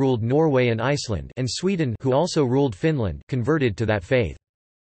also ruled Norway and Iceland, and Sweden, who also ruled Finland, converted to that faith.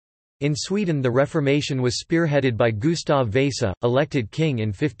 In Sweden the Reformation was spearheaded by Gustav Vasa, elected king in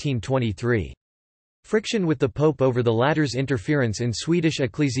 1523. Friction with the Pope over the latter's interference in Swedish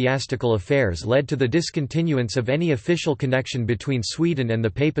ecclesiastical affairs led to the discontinuance of any official connection between Sweden and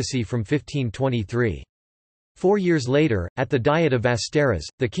the papacy from 1523. 4 years later, at the Diet of Västerås,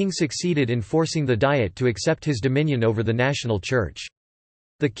 the king succeeded in forcing the Diet to accept his dominion over the national church.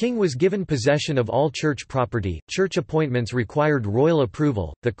 The king was given possession of all church property, church appointments required royal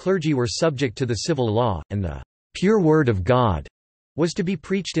approval, the clergy were subject to the civil law, and the pure word of God was to be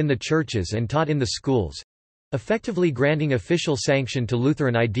preached in the churches and taught in the schools, effectively granting official sanction to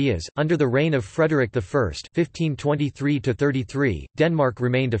Lutheran ideas. Under the reign of Frederick I (1523–33), Denmark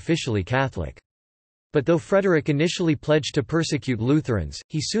remained officially Catholic. But though Frederick initially pledged to persecute Lutherans,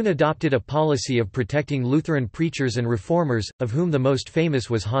 he soon adopted a policy of protecting Lutheran preachers and reformers, of whom the most famous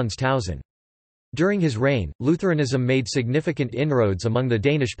was Hans Tausen. During his reign, Lutheranism made significant inroads among the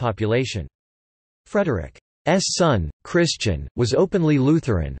Danish population. Frederick's son, Christian, was openly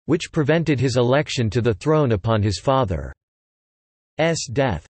Lutheran, which prevented his election to the throne upon his father's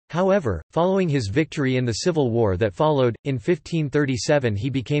death. However, following his victory in the civil war that followed, in 1537 he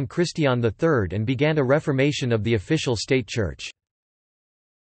became Christian III and began a reformation of the official state church.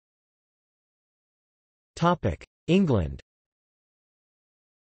 England.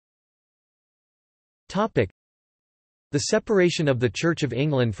 The separation of the Church of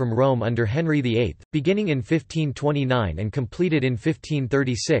England from Rome under Henry VIII, beginning in 1529 and completed in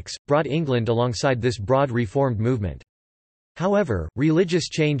 1536, brought England alongside this broad reformed movement. However, religious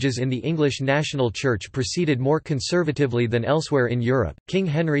changes in the English national church proceeded more conservatively than elsewhere in Europe. King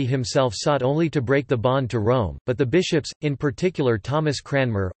Henry himself sought only to break the bond to Rome, but the bishops, in particular Thomas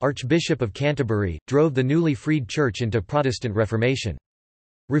Cranmer, Archbishop of Canterbury, drove the newly freed church into Protestant Reformation.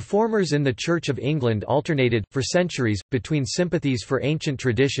 Reformers in the Church of England alternated, for centuries, between sympathies for ancient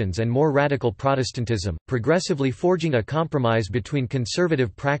traditions and more radical Protestantism, progressively forging a compromise between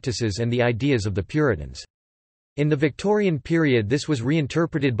conservative practices and the ideas of the Puritans. In the Victorian period this was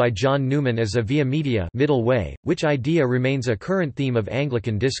reinterpreted by John Newman as a via media middle way, which idea remains a current theme of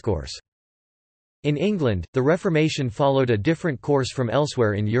Anglican discourse. In England, the Reformation followed a different course from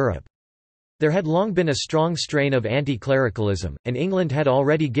elsewhere in Europe. There had long been a strong strain of anti-clericalism, and England had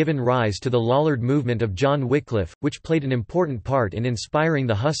already given rise to the Lollard movement of John Wycliffe, which played an important part in inspiring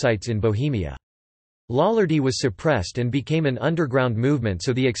the Hussites in Bohemia. Lollardy was suppressed and became an underground movement,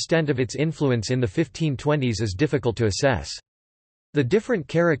 so the extent of its influence in the 1520s is difficult to assess. The different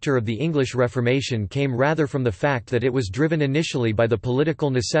character of the English Reformation came rather from the fact that it was driven initially by the political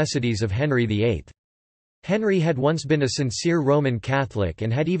necessities of Henry VIII. Henry had once been a sincere Roman Catholic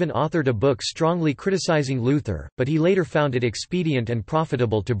and had even authored a book strongly criticizing Luther, but he later found it expedient and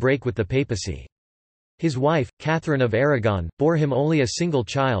profitable to break with the papacy. His wife, Catherine of Aragon, bore him only a single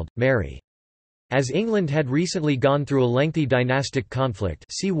child, Mary. As England had recently gone through a lengthy dynastic conflict,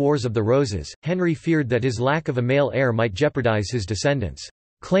 see Wars of the Roses, Henry feared that his lack of a male heir might jeopardize his descendants'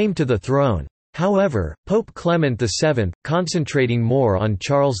 claim to the throne. However, Pope Clement VII, concentrating more on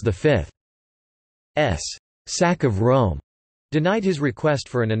Charles V's sack of Rome, denied his request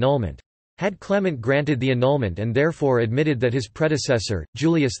for an annulment. Had Clement granted the annulment and therefore admitted that his predecessor,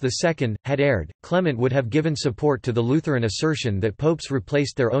 Julius II, had erred, Clement would have given support to the Lutheran assertion that popes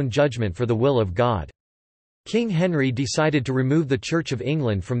replaced their own judgment for the will of God. King Henry decided to remove the Church of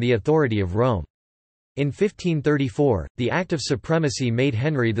England from the authority of Rome. In 1534, the Act of Supremacy made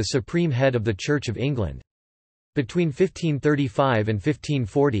Henry the supreme head of the Church of England. Between 1535 and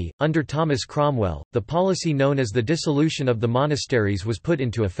 1540, under Thomas Cromwell, the policy known as the dissolution of the monasteries was put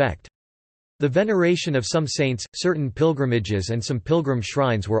into effect. The veneration of some saints, certain pilgrimages and some pilgrim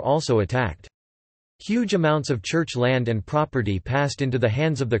shrines were also attacked. Huge amounts of church land and property passed into the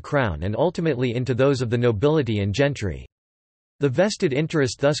hands of the crown and ultimately into those of the nobility and gentry. The vested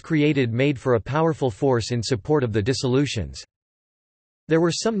interest thus created made for a powerful force in support of the dissolutions. There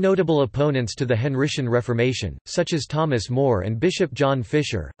were some notable opponents to the Henrician Reformation, such as Thomas More and Bishop John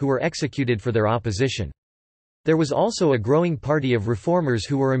Fisher, who were executed for their opposition. There was also a growing party of reformers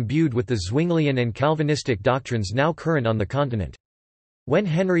who were imbued with the Zwinglian and Calvinistic doctrines now current on the continent. When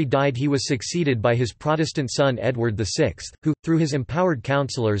Henry died, he was succeeded by his Protestant son Edward VI, who, through his empowered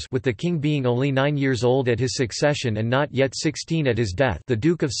councillors, with the king being only 9 years old at his succession and not yet 16 at his death, the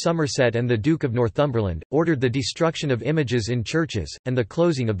Duke of Somerset and the Duke of Northumberland, ordered the destruction of images in churches, and the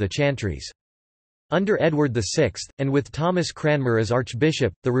closing of the chantries. Under Edward VI, and with Thomas Cranmer as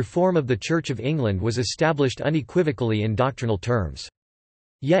Archbishop, the reform of the Church of England was established unequivocally in doctrinal terms.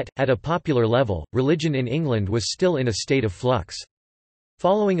 Yet, at a popular level, religion in England was still in a state of flux.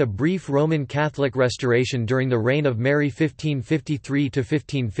 Following a brief Roman Catholic restoration during the reign of Mary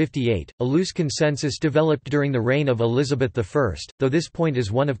 1553–1558, a loose consensus developed during the reign of Elizabeth I, though this point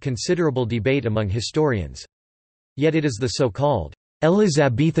is one of considerable debate among historians. Yet it is the so-called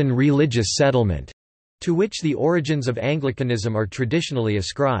Elizabethan religious settlement to which the origins of Anglicanism are traditionally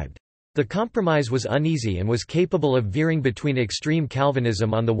ascribed. The compromise was uneasy and was capable of veering between extreme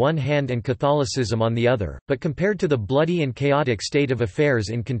Calvinism on the one hand and Catholicism on the other, but compared to the bloody and chaotic state of affairs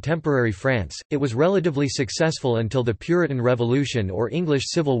in contemporary France, it was relatively successful until the Puritan Revolution or English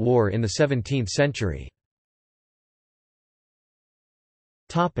Civil War in the 17th century.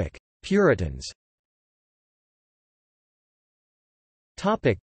 Puritans.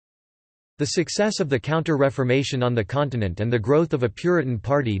 The success of the Counter-Reformation on the continent and the growth of a Puritan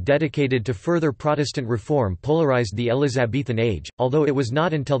party dedicated to further Protestant reform polarized the Elizabethan age, although it was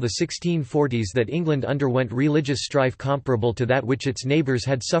not until the 1640s that England underwent religious strife comparable to that which its neighbours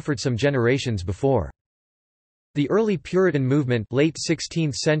had suffered some generations before. The early Puritan movement, late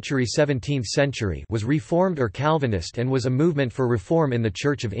 16th century 17th century, was Reformed or Calvinist and was a movement for reform in the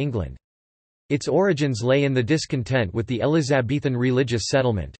Church of England. Its origins lay in the discontent with the Elizabethan religious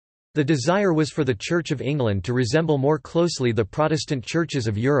settlement. The desire was for the Church of England to resemble more closely the Protestant churches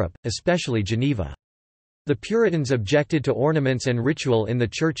of Europe, especially Geneva. The Puritans objected to ornaments and ritual in the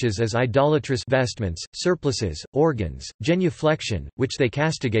churches as idolatrous vestments, surplices, organs, genuflection, which they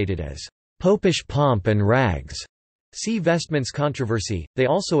castigated as popish pomp and rags. See Vestments controversy. They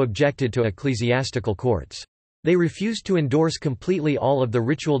also objected to ecclesiastical courts. They refused to endorse completely all of the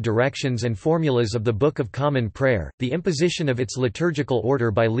ritual directions and formulas of the Book of Common Prayer. The imposition of its liturgical order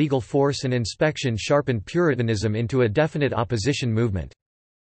by legal force and inspection sharpened Puritanism into a definite opposition movement.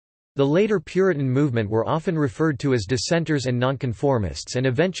 The later Puritan movement were often referred to as dissenters and nonconformists and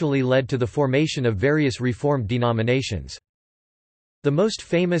eventually led to the formation of various Reformed denominations. The most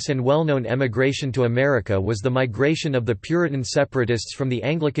famous and well-known emigration to America was the migration of the Puritan separatists from the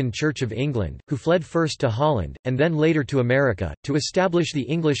Anglican Church of England, who fled first to Holland, and then later to America, to establish the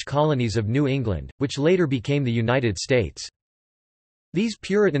English colonies of New England, which later became the United States. These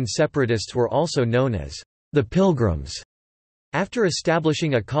Puritan separatists were also known as the Pilgrims. After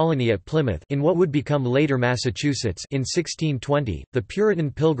establishing a colony at Plymouth in what would become later Massachusetts in 1620, the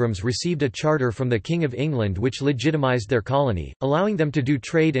Puritan Pilgrims received a charter from the King of England which legitimized their colony, allowing them to do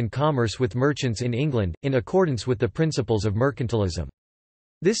trade and commerce with merchants in England, in accordance with the principles of mercantilism.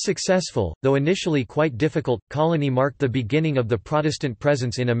 This successful, though initially quite difficult, colony marked the beginning of the Protestant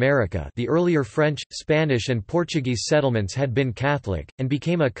presence in America. The earlier French, Spanish and Portuguese settlements had been Catholic, and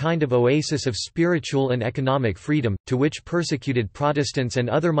became a kind of oasis of spiritual and economic freedom, to which persecuted Protestants and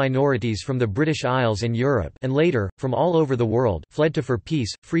other minorities from the British Isles and Europe, and later, from all over the world, fled to for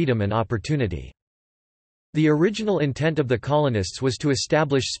peace, freedom and opportunity. The original intent of the colonists was to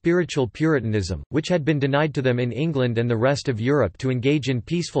establish spiritual Puritanism, which had been denied to them in England and the rest of Europe, to engage in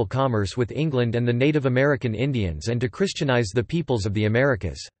peaceful commerce with England and the Native American Indians, and to Christianize the peoples of the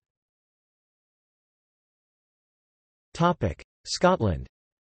Americas. Scotland.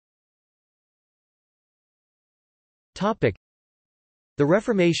 The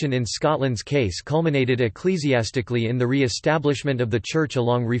Reformation in Scotland's case culminated ecclesiastically in the re-establishment of the Church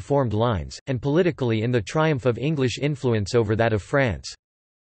along Reformed lines, and politically in the triumph of English influence over that of France.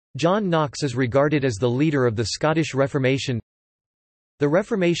 John Knox is regarded as the leader of the Scottish Reformation. The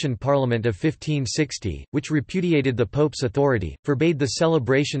Reformation Parliament of 1560, which repudiated the Pope's authority, forbade the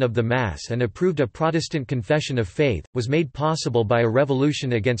celebration of the Mass and approved a Protestant confession of faith, was made possible by a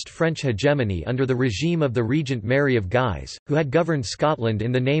revolution against French hegemony under the regime of the Regent Mary of Guise, who had governed Scotland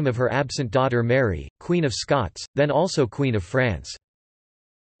in the name of her absent daughter Mary, Queen of Scots, then also Queen of France.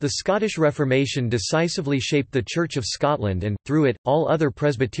 The Scottish Reformation decisively shaped the Church of Scotland and, through it, all other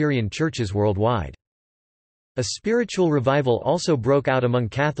Presbyterian churches worldwide. A spiritual revival also broke out among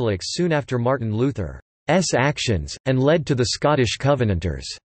Catholics soon after Martin Luther's actions, and led to the Scottish Covenanters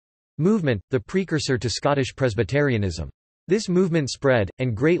movement, the precursor to Scottish Presbyterianism. This movement spread,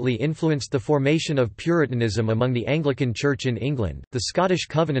 and greatly influenced the formation of Puritanism among the Anglican Church in England. The Scottish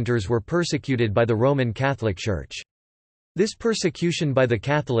Covenanters were persecuted by the Roman Catholic Church. This persecution by the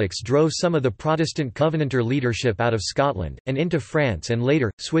Catholics drove some of the Protestant Covenanter leadership out of Scotland, and into France and later,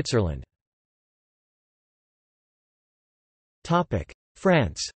 Switzerland.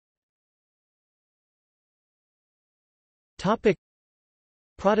 France.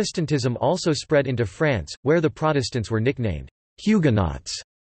 Protestantism also spread into France, where the Protestants were nicknamed Huguenots,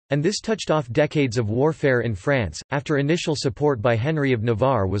 and this touched off decades of warfare in France, after initial support by Henry of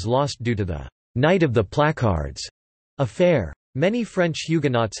Navarre was lost due to the Night of the Placards affair. Many French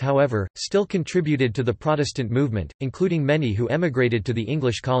Huguenots, however, still contributed to the Protestant movement, including many who emigrated to the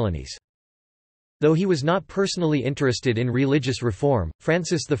English colonies. Though he was not personally interested in religious reform,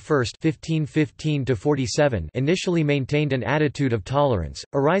 Francis I (1515–47) initially maintained an attitude of tolerance,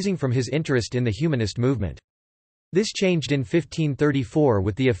 arising from his interest in the humanist movement. This changed in 1534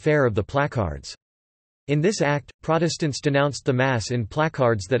 with the affair of the placards. In this act, Protestants denounced the Mass in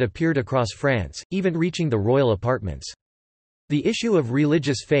placards that appeared across France, even reaching the royal apartments. The issue of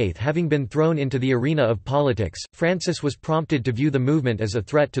religious faith having been thrown into the arena of politics, Francis was prompted to view the movement as a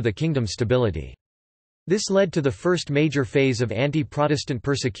threat to the kingdom's stability. This led to the first major phase of anti-Protestant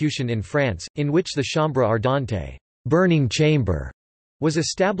persecution in France, in which the Chambre ardente, burning chamber, was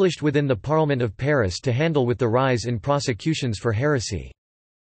established within the Parliament of Paris to handle with the rise in prosecutions for heresy.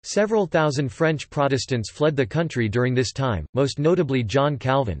 Several thousand French Protestants fled the country during this time, most notably John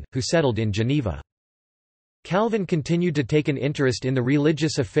Calvin, who settled in Geneva. Calvin continued to take an interest in the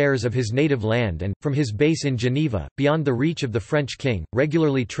religious affairs of his native land and, from his base in Geneva, beyond the reach of the French king,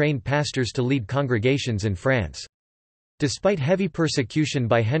 regularly trained pastors to lead congregations in France. Despite heavy persecution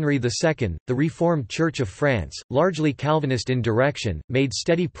by Henry II, the Reformed Church of France, largely Calvinist in direction, made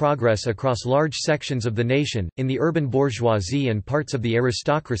steady progress across large sections of the nation, in the urban bourgeoisie and parts of the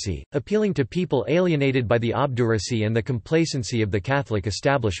aristocracy, appealing to people alienated by the obduracy and the complacency of the Catholic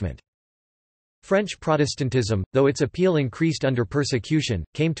establishment. French Protestantism, though its appeal increased under persecution,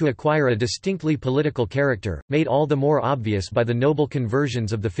 came to acquire a distinctly political character, made all the more obvious by the noble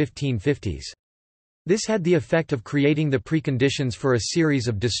conversions of the 1550s. This had the effect of creating the preconditions for a series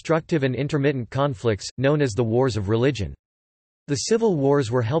of destructive and intermittent conflicts, known as the Wars of Religion. The civil wars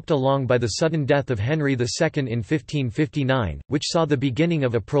were helped along by the sudden death of Henry II in 1559, which saw the beginning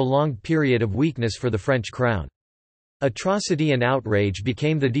of a prolonged period of weakness for the French crown. Atrocity and outrage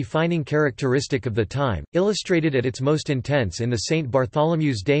became the defining characteristic of the time, illustrated at its most intense in the St.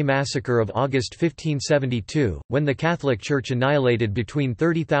 Bartholomew's Day massacre of August 1572, when the Catholic Church annihilated between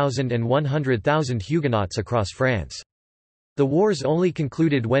 30,000 and 100,000 Huguenots across France. The wars only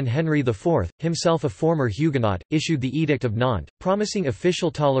concluded when Henry IV, himself a former Huguenot, issued the Edict of Nantes, promising official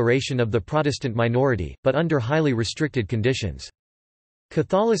toleration of the Protestant minority, but under highly restricted conditions.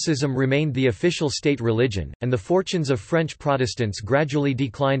 Catholicism remained the official state religion, and the fortunes of French Protestants gradually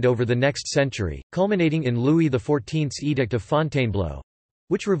declined over the next century, culminating in Louis XIV's Edict of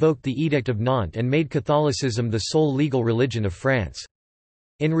Fontainebleau—which revoked the Edict of Nantes and made Catholicism the sole legal religion of France.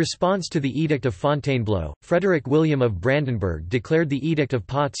 In response to the Edict of Fontainebleau, Frederick William of Brandenburg declared the Edict of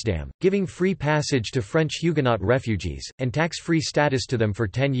Potsdam, giving free passage to French Huguenot refugees, and tax-free status to them for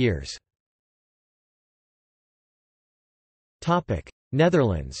 10 years.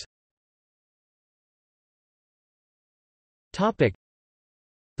 Netherlands.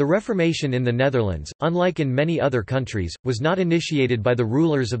 The Reformation in the Netherlands, unlike in many other countries, was not initiated by the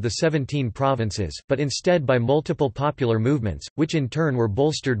rulers of the 17 provinces, but instead by multiple popular movements, which in turn were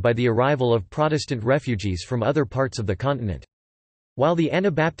bolstered by the arrival of Protestant refugees from other parts of the continent. While the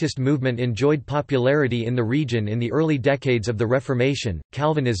Anabaptist movement enjoyed popularity in the region in the early decades of the Reformation,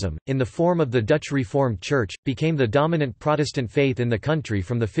 Calvinism, in the form of the Dutch Reformed Church, became the dominant Protestant faith in the country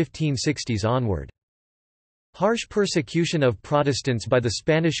from the 1560s onward. Harsh persecution of Protestants by the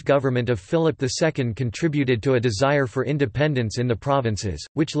Spanish government of Philip II contributed to a desire for independence in the provinces,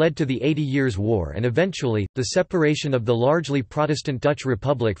 which led to the 80 Years' War and eventually, the separation of the largely Protestant Dutch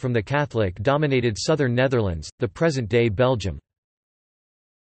Republic from the Catholic-dominated southern Netherlands, the present-day Belgium.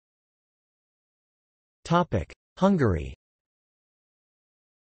 Hungary.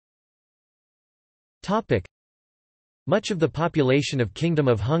 Much of the population of Kingdom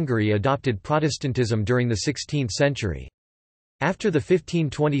of Hungary adopted Protestantism during the 16th century. After the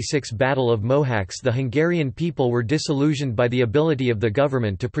 1526 Battle of Mohacs, the Hungarian people were disillusioned by the ability of the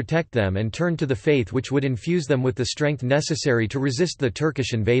government to protect them and turned to the faith which would infuse them with the strength necessary to resist the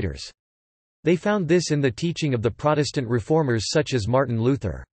Turkish invaders. They found this in the teaching of the Protestant reformers such as Martin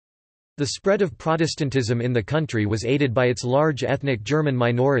Luther. The spread of Protestantism in the country was aided by its large ethnic German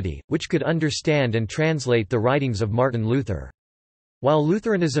minority, which could understand and translate the writings of Martin Luther. While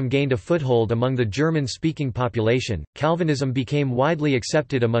Lutheranism gained a foothold among the German-speaking population, Calvinism became widely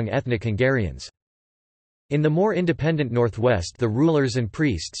accepted among ethnic Hungarians. In the more independent northwest, the rulers and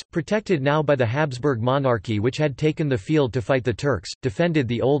priests, protected now by the Habsburg monarchy which had taken the field to fight the Turks, defended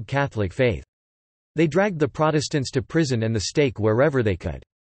the old Catholic faith. They dragged the Protestants to prison and the stake wherever they could.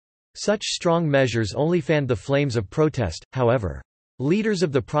 Such strong measures only fanned the flames of protest, however. Leaders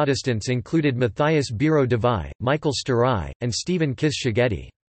of the Protestants included Matthias Biro Devi, Michael Sturai, and Stephen Kiss-Szigeti.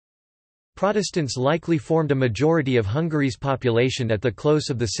 Protestants likely formed a majority of Hungary's population at the close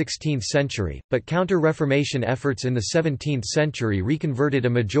of the 16th century, but counter-Reformation efforts in the 17th century reconverted a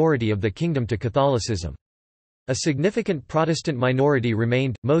majority of the kingdom to Catholicism. A significant Protestant minority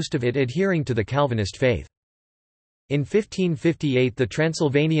remained, most of it adhering to the Calvinist faith. In 1558 the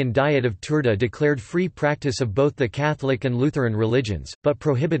Transylvanian Diet of Turda declared free practice of both the Catholic and Lutheran religions, but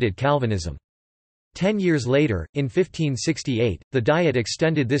prohibited Calvinism. 10 years later, in 1568, the Diet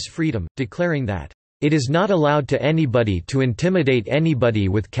extended this freedom, declaring that, "It is not allowed to anybody to intimidate anybody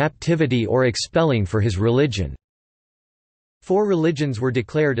with captivity or expelling for his religion." 4 religions were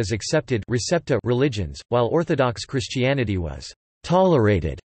declared as accepted recepta religions, while Orthodox Christianity was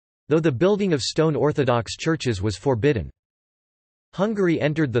tolerated, though the building of stone Orthodox churches was forbidden. Hungary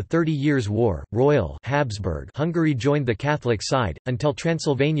entered the 30 Years' War. Royal Habsburg Hungary joined the Catholic side, until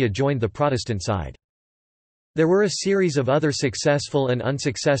Transylvania joined the Protestant side. There were a series of other successful and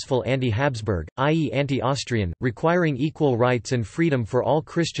unsuccessful anti-Habsburg, i.e. anti-Austrian, requiring equal rights and freedom for all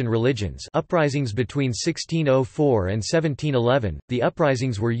Christian religions uprisings between 1604 and 1711. The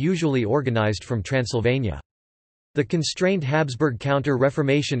uprisings were usually organized from Transylvania. The constrained Habsburg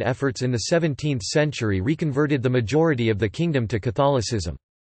counter-Reformation efforts in the 17th century reconverted the majority of the kingdom to Catholicism.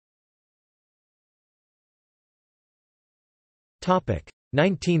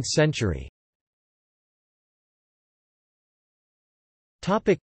 19th century.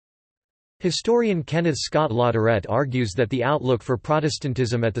 Historian Kenneth Scott Latourette argues that the outlook for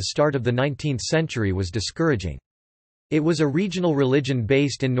Protestantism at the start of the 19th century was discouraging. It was a regional religion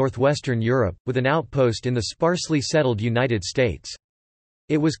based in northwestern Europe, with an outpost in the sparsely settled United States.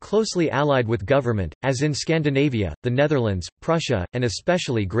 It was closely allied with government, as in Scandinavia, the Netherlands, Prussia, and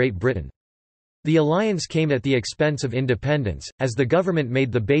especially Great Britain. The alliance came at the expense of independence, as the government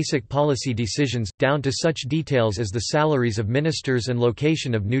made the basic policy decisions, down to such details as the salaries of ministers and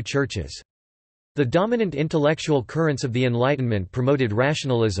location of new churches. The dominant intellectual currents of the Enlightenment promoted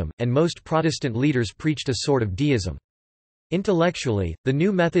rationalism, and most Protestant leaders preached a sort of deism. Intellectually, the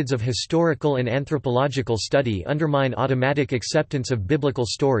new methods of historical and anthropological study undermine automatic acceptance of biblical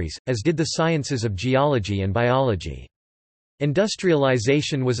stories, as did the sciences of geology and biology.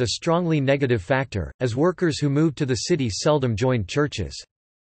 Industrialization was a strongly negative factor, as workers who moved to the city seldom joined churches.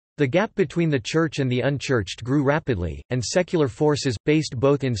 The gap between the church and the unchurched grew rapidly, and secular forces, based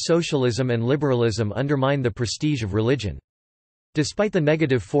both in socialism and liberalism, undermined the prestige of religion. Despite the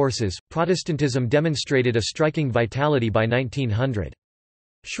negative forces, Protestantism demonstrated a striking vitality by 1900.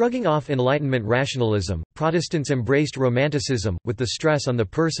 Shrugging off Enlightenment rationalism, Protestants embraced Romanticism, with the stress on the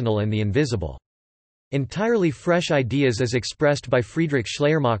personal and the invisible. Entirely fresh ideas as expressed by Friedrich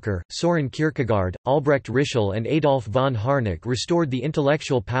Schleiermacher, Soren Kierkegaard, Albrecht Ritschl and Adolf von Harnack restored the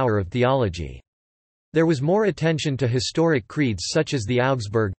intellectual power of theology. There was more attention to historic creeds such as the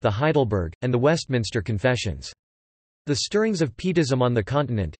Augsburg, the Heidelberg, and the Westminster Confessions. The stirrings of Pietism on the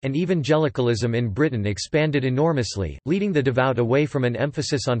continent, and evangelicalism in Britain expanded enormously, leading the devout away from an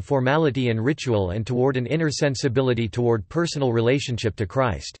emphasis on formality and ritual and toward an inner sensibility toward personal relationship to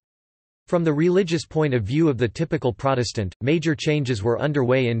Christ. From the religious point of view of the typical Protestant, major changes were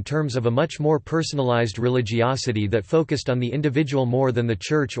underway in terms of a much more personalized religiosity that focused on the individual more than the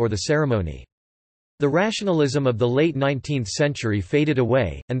church or the ceremony. The rationalism of the late 19th century faded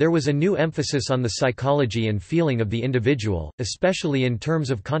away, and there was a new emphasis on the psychology and feeling of the individual, especially in terms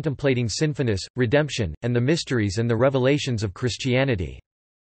of contemplating sinfulness, redemption, and the mysteries and the revelations of Christianity.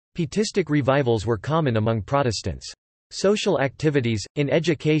 Pietistic revivals were common among Protestants. Social activities, in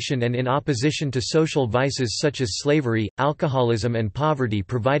education and in opposition to social vices such as slavery, alcoholism and poverty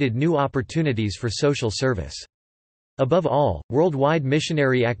provided new opportunities for social service. Above all, worldwide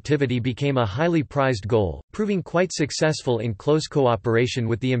missionary activity became a highly prized goal, proving quite successful in close cooperation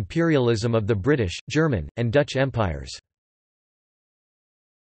with the imperialism of the British, German, and Dutch empires.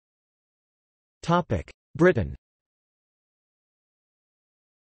 Britain.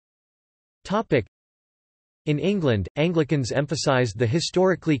 In England, Anglicans emphasised the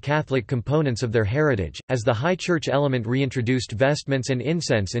historically Catholic components of their heritage, as the High Church element reintroduced vestments and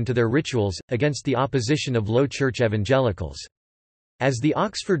incense into their rituals, against the opposition of Low Church evangelicals. As the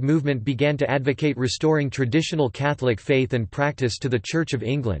Oxford movement began to advocate restoring traditional Catholic faith and practice to the Church of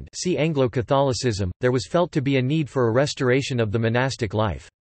England, see Anglo-Catholicism, there was felt to be a need for a restoration of the monastic life.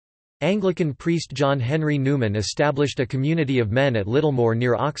 Anglican priest John Henry Newman established a community of men at Littlemore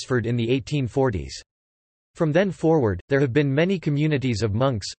near Oxford in the 1840s. From then forward, there have been many communities of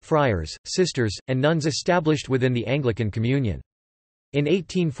monks, friars, sisters, and nuns established within the Anglican Communion. In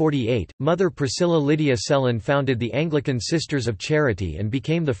 1848, Mother Priscilla Lydia Sellon founded the Anglican Sisters of Charity and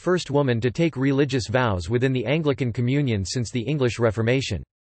became the first woman to take religious vows within the Anglican Communion since the English Reformation.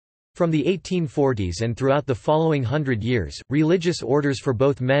 From the 1840s and throughout the following 100 years, religious orders for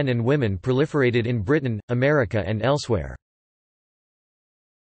both men and women proliferated in Britain, America and elsewhere.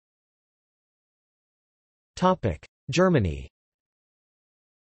 Germany.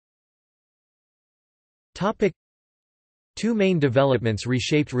 Two main developments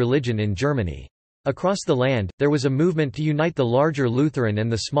reshaped religion in Germany. Across the land, there was a movement to unite the larger Lutheran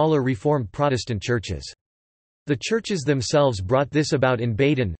and the smaller Reformed Protestant churches. The churches themselves brought this about in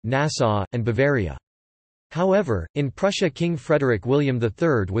Baden, Nassau, and Bavaria. However, in Prussia King Frederick William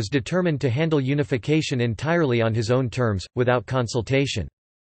III was determined to handle unification entirely on his own terms, without consultation.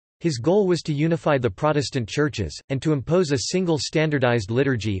 His goal was to unify the Protestant churches, and to impose a single standardized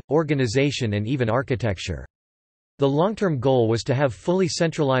liturgy, organization and even architecture. The long-term goal was to have fully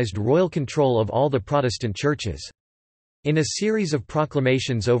centralized royal control of all the Protestant churches. In a series of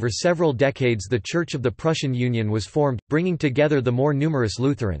proclamations over several decades, the Church of the Prussian Union was formed, bringing together the more numerous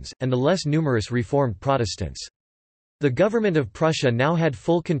Lutherans, and the less numerous Reformed Protestants. The government of Prussia now had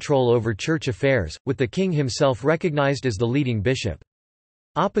full control over church affairs, with the king himself recognized as the leading bishop.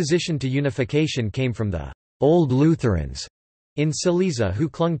 Opposition to unification came from the Old Lutherans in Silesia, who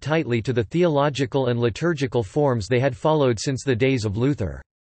clung tightly to the theological and liturgical forms they had followed since the days of Luther.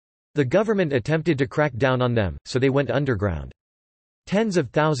 The government attempted to crack down on them, so they went underground. Tens of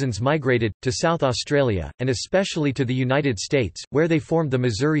thousands migrated, to South Australia, and especially to the United States, where they formed the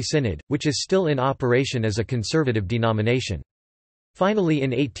Missouri Synod, which is still in operation as a conservative denomination. Finally,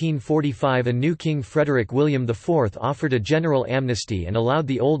 in 1845 a new king Frederick William IV offered a general amnesty and allowed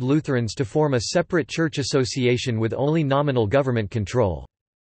the Old Lutherans to form a separate church association with only nominal government control.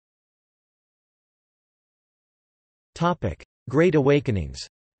 Great Awakenings.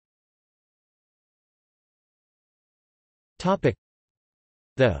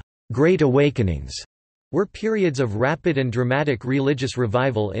 The Great Awakenings were periods of rapid and dramatic religious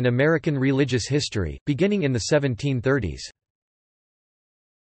revival in American religious history, beginning in the 1730s.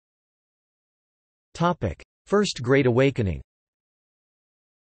 First Great Awakening.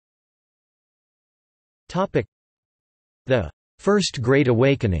 The First Great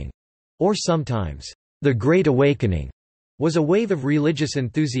Awakening, or sometimes the Great Awakening, was a wave of religious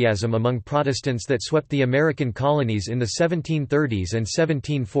enthusiasm among Protestants that swept the American colonies in the 1730s and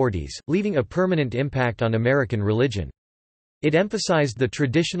 1740s, leaving a permanent impact on American religion. It emphasized the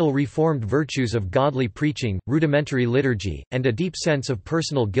traditional Reformed virtues of godly preaching, rudimentary liturgy, and a deep sense of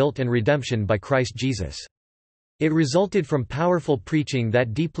personal guilt and redemption by Christ Jesus. It resulted from powerful preaching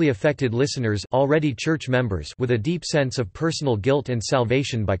that deeply affected listeners, already church members, with a deep sense of personal guilt and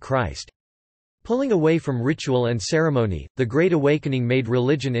salvation by Christ. Pulling away from ritual and ceremony, the Great Awakening made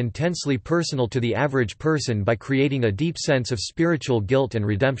religion intensely personal to the average person by creating a deep sense of spiritual guilt and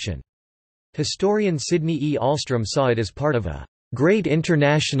redemption. Historian Sidney E. Ahlstrom saw it as part of a great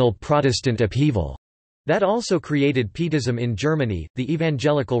international Protestant upheaval that also created Pietism in Germany, the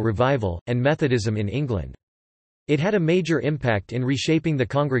Evangelical Revival, and Methodism in England. It had a major impact in reshaping the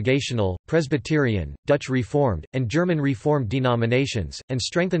Congregational, Presbyterian, Dutch Reformed, and German Reformed denominations, and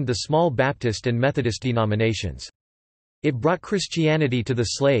strengthened the small Baptist and Methodist denominations. It brought Christianity to the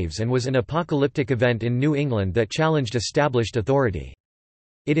slaves and was an apocalyptic event in New England that challenged established authority.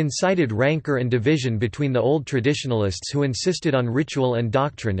 It incited rancor and division between the old traditionalists who insisted on ritual and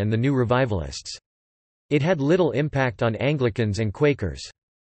doctrine and the new revivalists. It had little impact on Anglicans and Quakers.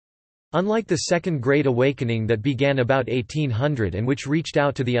 Unlike the Second Great Awakening that began about 1800 and which reached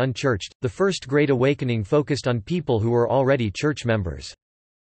out to the unchurched, the First Great Awakening focused on people who were already church members.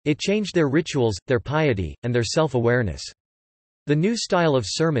 It changed their rituals, their piety, and their self-awareness. The new style of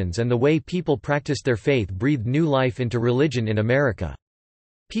sermons and the way people practiced their faith breathed new life into religion in America.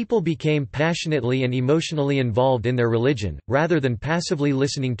 People became passionately and emotionally involved in their religion, rather than passively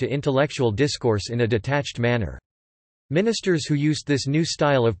listening to intellectual discourse in a detached manner. Ministers who used this new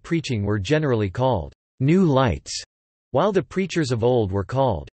style of preaching were generally called New Lights, while the preachers of old were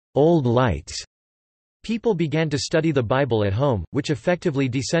called Old Lights. People began to study the Bible at home, which effectively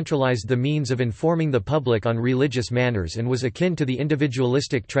decentralized the means of informing the public on religious matters and was akin to the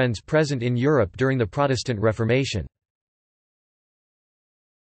individualistic trends present in Europe during the Protestant Reformation.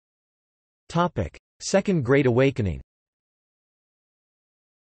 Second Great Awakening.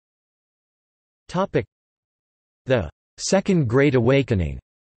 The Second Great Awakening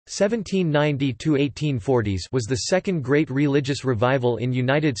 1790–1840s was the second great religious revival in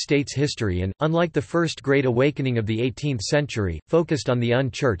United States history and, unlike the First Great Awakening of the 18th century, focused on the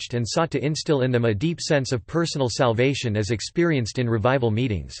unchurched and sought to instill in them a deep sense of personal salvation as experienced in revival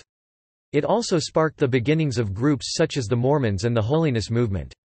meetings. It also sparked the beginnings of groups such as the Mormons and the Holiness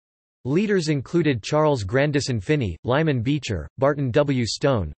Movement. Leaders included Charles Grandison Finney, Lyman Beecher, Barton W.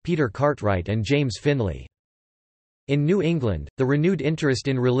 Stone, Peter Cartwright and James Finley. In New England, the renewed interest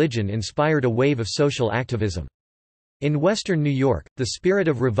in religion inspired a wave of social activism. In western New York, the spirit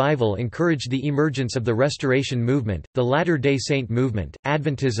of revival encouraged the emergence of the Restoration Movement, the Latter-day Saint movement,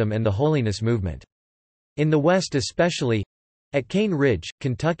 Adventism and the Holiness Movement. In the West especially—at Cane Ridge,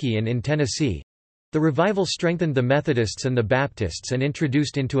 Kentucky and in Tennessee—the revival strengthened the Methodists and the Baptists and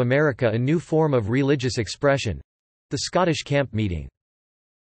introduced into America a new form of religious expression—the Scottish camp meeting.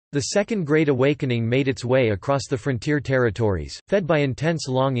 The Second Great Awakening made its way across the frontier territories, fed by intense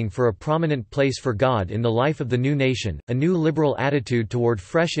longing for a prominent place for God in the life of the new nation, a new liberal attitude toward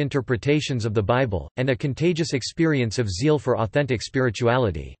fresh interpretations of the Bible, and a contagious experience of zeal for authentic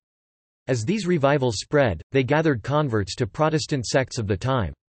spirituality. As these revivals spread, they gathered converts to Protestant sects of the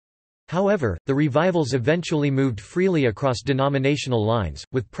time. However, the revivals eventually moved freely across denominational lines,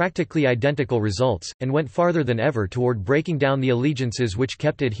 with practically identical results, and went farther than ever toward breaking down the allegiances which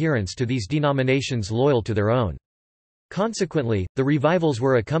kept adherents to these denominations loyal to their own. Consequently, the revivals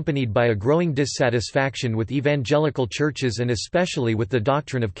were accompanied by a growing dissatisfaction with evangelical churches and especially with the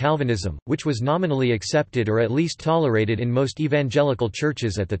doctrine of Calvinism, which was nominally accepted or at least tolerated in most evangelical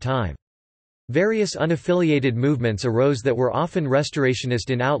churches at the time. Various unaffiliated movements arose that were often restorationist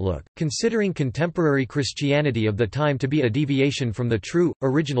in outlook, considering contemporary Christianity of the time to be a deviation from the true,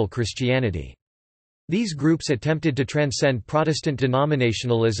 original Christianity. These groups attempted to transcend Protestant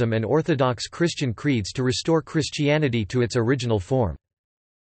denominationalism and Orthodox Christian creeds to restore Christianity to its original form.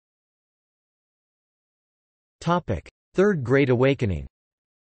 Third Great Awakening.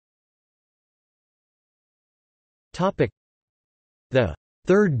 The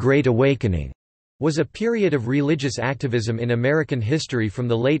Third Great Awakening was a period of religious activism in American history from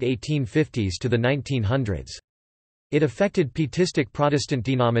the late 1850s to the 1900s. It affected pietistic Protestant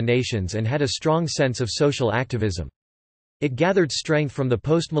denominations and had a strong sense of social activism. It gathered strength from the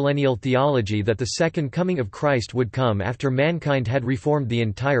postmillennial theology that the second coming of Christ would come after mankind had reformed the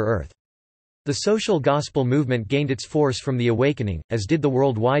entire earth. The social gospel movement gained its force from the Awakening, as did the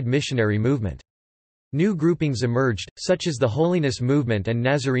worldwide missionary movement. New groupings emerged, such as the Holiness Movement and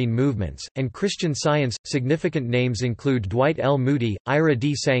Nazarene movements, and Christian Science. Significant names include Dwight L. Moody, Ira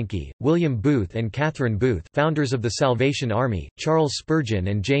D. Sankey, William Booth, and Catherine Booth, founders of the Salvation Army, Charles Spurgeon,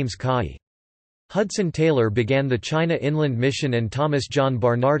 and James Caughey. Hudson Taylor began the China Inland Mission, and Thomas John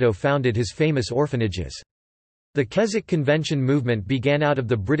Barnardo founded his famous orphanages. The Keswick Convention movement began out of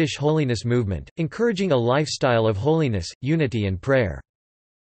the British Holiness Movement, encouraging a lifestyle of holiness, unity, and prayer.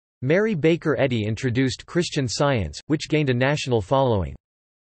 Mary Baker Eddy introduced Christian Science, which gained a national following.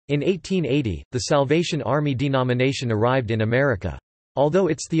 In 1880, the Salvation Army denomination arrived in America. Although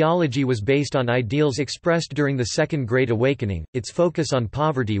its theology was based on ideals expressed during the Second Great Awakening, its focus on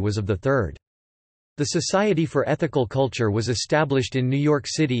poverty was of the third. The Society for Ethical Culture was established in New York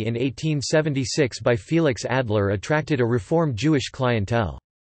City in 1876 by Felix Adler, attracted a Reformed Jewish clientele.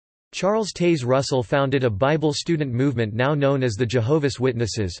 Charles Taze Russell founded a Bible student movement now known as the Jehovah's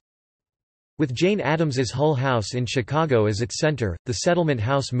Witnesses. With Jane Addams's Hull House in Chicago as its center, the Settlement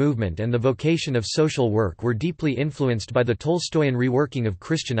House movement and the vocation of social work were deeply influenced by the Tolstoyan reworking of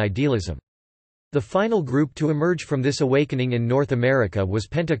Christian idealism. The final group to emerge from this awakening in North America was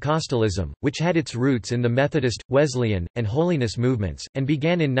Pentecostalism, which had its roots in the Methodist, Wesleyan, and Holiness movements, and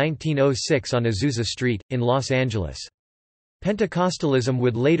began in 1906 on Azusa Street, in Los Angeles. Pentecostalism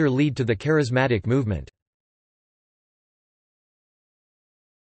would later lead to the Charismatic movement.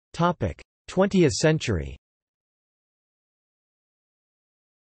 20th century.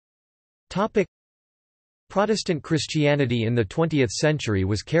 Protestant Christianity in the 20th century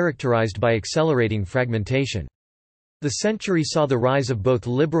was characterized by accelerating fragmentation. The century saw the rise of both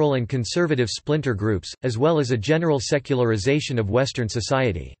liberal and conservative splinter groups, as well as a general secularization of Western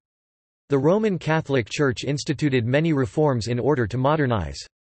society. The Roman Catholic Church instituted many reforms in order to modernize.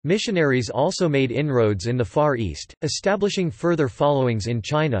 Missionaries also made inroads in the Far East, establishing further followings in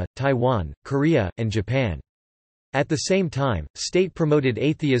China, Taiwan, Korea, and Japan. At the same time, state-promoted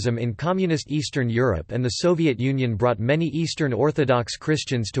atheism in Communist Eastern Europe and the Soviet Union brought many Eastern Orthodox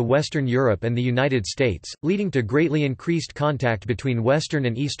Christians to Western Europe and the United States, leading to greatly increased contact between Western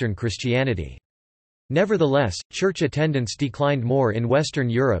and Eastern Christianity. Nevertheless, church attendance declined more in Western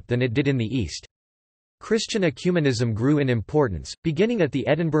Europe than it did in the East. Christian ecumenism grew in importance, beginning at the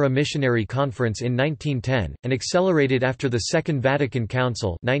Edinburgh Missionary Conference in 1910, and accelerated after the Second Vatican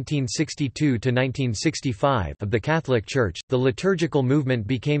Council (1962–1965) of the Catholic Church. The liturgical movement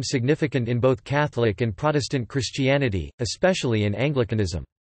became significant in both Catholic and Protestant Christianity, especially in Anglicanism.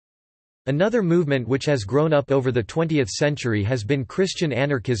 Another movement which has grown up over the 20th century has been Christian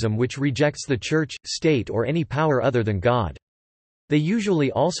anarchism, which rejects the Church, state, or any power other than God. They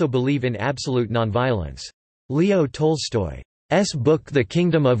usually also believe in absolute nonviolence. Leo Tolstoy's book The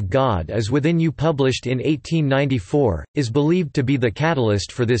Kingdom of God is Within You, published in 1894, is believed to be the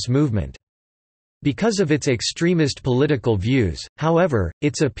catalyst for this movement. Because of its extremist political views, however,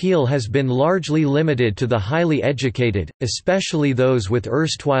 its appeal has been largely limited to the highly educated, especially those with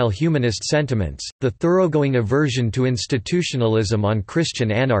erstwhile humanist sentiments, the thoroughgoing aversion to institutionalism on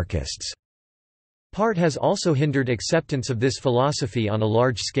Christian anarchists. Part has also hindered acceptance of this philosophy on a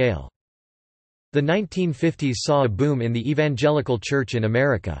large scale. The 1950s saw a boom in the evangelical church in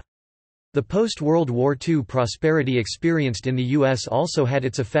America. The post-World War II prosperity experienced in the U.S. also had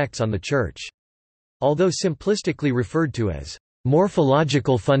its effects on the church. Although simplistically referred to as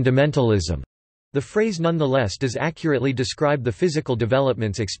morphological fundamentalism, the phrase nonetheless does accurately describe the physical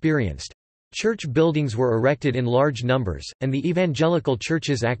developments experienced. Church buildings were erected in large numbers, and the evangelical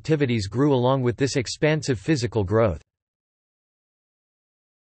church's activities grew along with this expansive physical growth.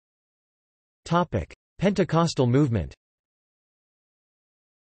 Pentecostal movement.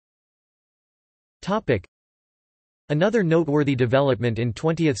 Another noteworthy development in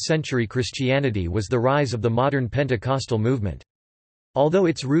 20th-century Christianity was the rise of the modern Pentecostal movement. Although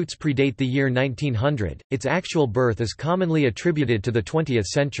its roots predate the year 1900, its actual birth is commonly attributed to the 20th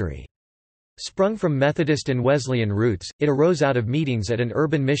century. Sprung from Methodist and Wesleyan roots, it arose out of meetings at an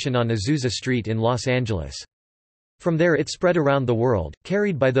urban mission on Azusa Street in Los Angeles. From there it spread around the world,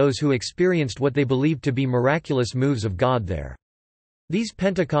 carried by those who experienced what they believed to be miraculous moves of God there. These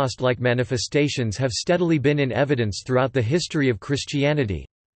Pentecost-like manifestations have steadily been in evidence throughout the history of Christianity,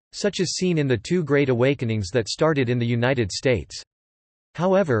 such as seen in the two Great Awakenings that started in the United States.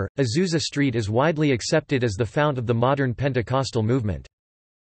 However, Azusa Street is widely accepted as the fount of the modern Pentecostal movement.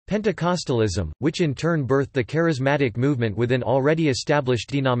 Pentecostalism, which in turn birthed the charismatic movement within already established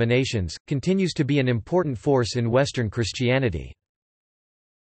denominations, continues to be an important force in Western Christianity.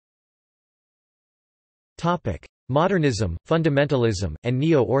 Modernism, fundamentalism, and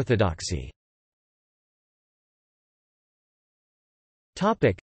neo-orthodoxy.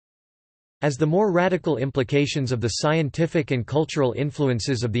 As the more radical implications of the scientific and cultural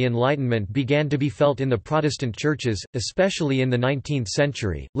influences of the Enlightenment began to be felt in the Protestant churches, especially in the 19th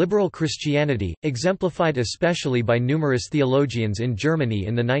century, liberal Christianity, exemplified especially by numerous theologians in Germany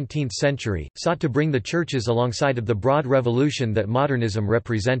in the 19th century, sought to bring the churches alongside of the broad revolution that modernism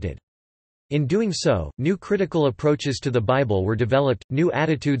represented. In doing so, new critical approaches to the Bible were developed, new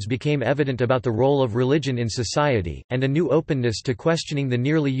attitudes became evident about the role of religion in society, and a new openness to questioning the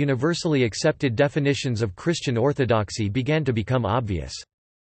nearly universally accepted definitions of Christian orthodoxy began to become obvious.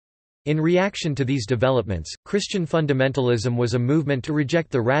 In reaction to these developments, Christian fundamentalism was a movement to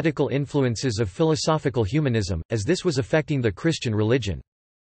reject the radical influences of philosophical humanism, as this was affecting the Christian religion.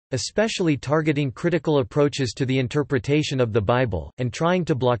 Especially targeting critical approaches to the interpretation of the Bible, and trying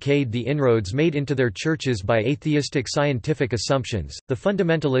to blockade the inroads made into their churches by atheistic scientific assumptions, the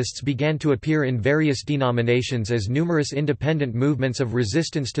fundamentalists began to appear in various denominations as numerous independent movements of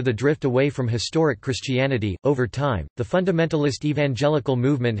resistance to the drift away from historic Christianity. Over time, the fundamentalist evangelical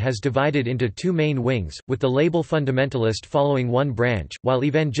movement has divided into two main wings, with the label fundamentalist following one branch, while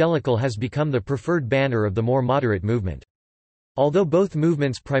evangelical has become the preferred banner of the more moderate movement. Although both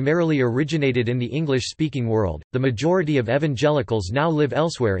movements primarily originated in the English-speaking world, the majority of evangelicals now live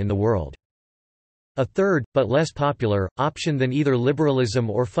elsewhere in the world. A third, but less popular, option than either liberalism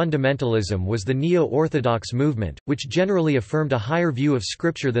or fundamentalism was the neo-orthodox movement, which generally affirmed a higher view of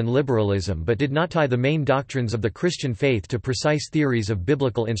Scripture than liberalism but did not tie the main doctrines of the Christian faith to precise theories of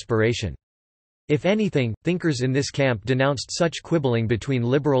biblical inspiration. If anything, thinkers in this camp denounced such quibbling between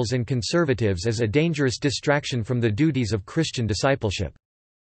liberals and conservatives as a dangerous distraction from the duties of Christian discipleship.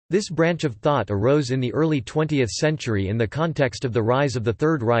 This branch of thought arose in the early 20th century in the context of the rise of the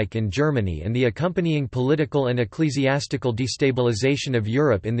Third Reich in Germany and the accompanying political and ecclesiastical destabilization of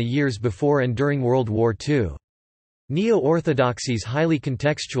Europe in the years before and during World War II. Neo-orthodoxy's highly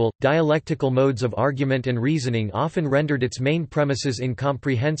contextual, dialectical modes of argument and reasoning often rendered its main premises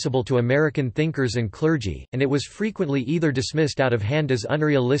incomprehensible to American thinkers and clergy, and it was frequently either dismissed out of hand as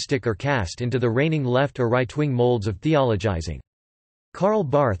unrealistic or cast into the reigning left or right-wing molds of theologizing. Karl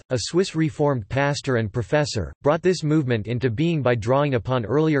Barth, a Swiss Reformed pastor and professor, brought this movement into being by drawing upon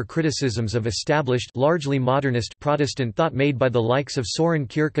earlier criticisms of established, largely modernist Protestant thought made by the likes of Soren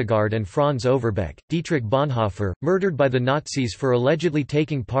Kierkegaard and Franz Overbeck. Dietrich Bonhoeffer, murdered by the Nazis for allegedly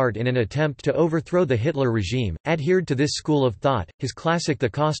taking part in an attempt to overthrow the Hitler regime, adhered to this school of thought. His classic The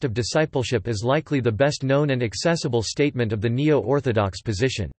Cost of Discipleship is likely the best known and accessible statement of the neo-orthodox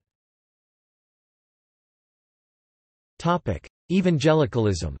position.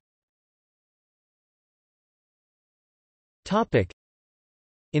 Evangelicalism.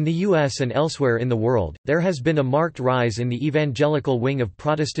 In the U.S. and elsewhere in the world, there has been a marked rise in the evangelical wing of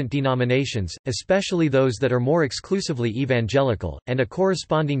Protestant denominations, especially those that are more exclusively evangelical, and a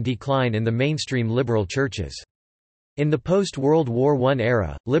corresponding decline in the mainstream liberal churches. In the post-World War I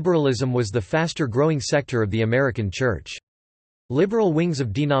era, liberalism was the faster-growing sector of the American church. Liberal wings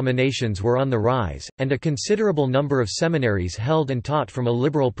of denominations were on the rise, and a considerable number of seminaries held and taught from a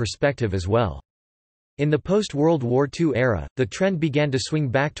liberal perspective as well. In the post-World War II era, the trend began to swing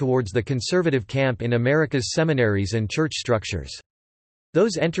back towards the conservative camp in America's seminaries and church structures.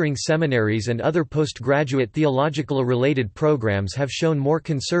 Those entering seminaries and other postgraduate theological-related programs have shown more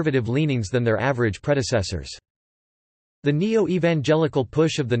conservative leanings than their average predecessors. The neo-evangelical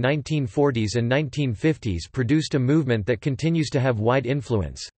push of the 1940s and 1950s produced a movement that continues to have wide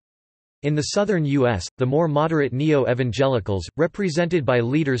influence. In the southern U.S., the more moderate neo-evangelicals, represented by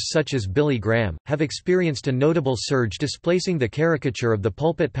leaders such as Billy Graham, have experienced a notable surge displacing the caricature of the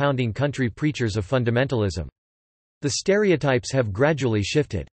pulpit-pounding country preachers of fundamentalism. The stereotypes have gradually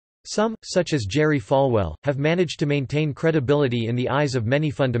shifted. Some, such as Jerry Falwell, have managed to maintain credibility in the eyes of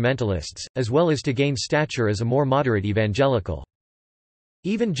many fundamentalists, as well as to gain stature as a more moderate evangelical.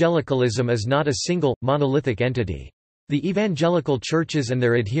 Evangelicalism is not a single, monolithic entity. The evangelical churches and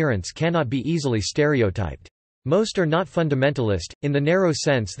their adherents cannot be easily stereotyped. Most are not fundamentalist, in the narrow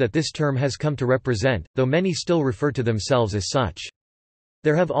sense that this term has come to represent, though many still refer to themselves as such.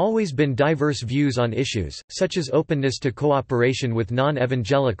 There have always been diverse views on issues, such as openness to cooperation with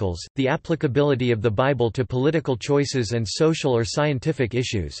non-evangelicals, the applicability of the Bible to political choices and social or scientific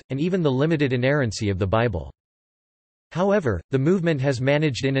issues, and even the limited inerrancy of the Bible. However, the movement has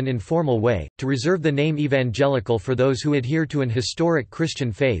managed in an informal way, to reserve the name evangelical for those who adhere to an historic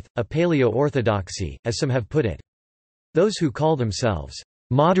Christian faith, a paleo-orthodoxy, as some have put it. Those who call themselves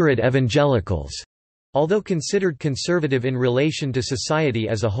moderate evangelicals, although considered conservative in relation to society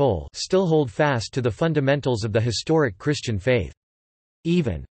as a whole, still hold fast to the fundamentals of the historic Christian faith.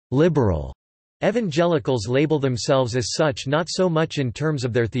 Even liberal evangelicals label themselves as such not so much in terms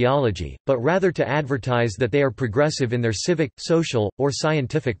of their theology, but rather to advertise that they are progressive in their civic, social, or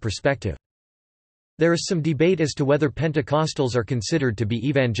scientific perspective. There is some debate as to whether Pentecostals are considered to be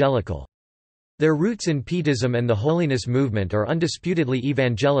evangelical. Their roots in Pietism and the holiness movement are undisputedly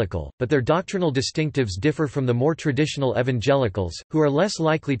evangelical, but their doctrinal distinctives differ from the more traditional evangelicals, who are less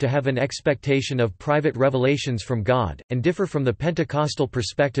likely to have an expectation of private revelations from God, and differ from the Pentecostal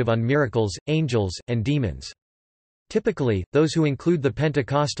perspective on miracles, angels, and demons. Typically, those who include the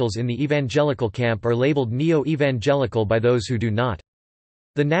Pentecostals in the evangelical camp are labeled neo-evangelical by those who do not.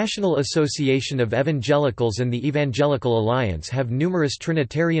 The National Association of Evangelicals and the Evangelical Alliance have numerous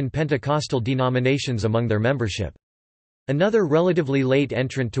Trinitarian Pentecostal denominations among their membership. Another relatively late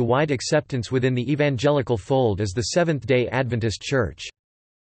entrant to wide acceptance within the evangelical fold is the Seventh-day Adventist Church.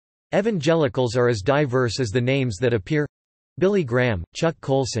 Evangelicals are as diverse as the names that appear: Billy Graham, Chuck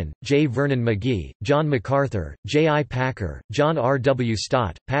Colson, J. Vernon McGee, John MacArthur, J. I. Packer, John R. W.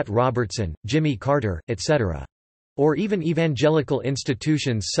 Stott, Pat Robertson, Jimmy Carter, etc. Or even evangelical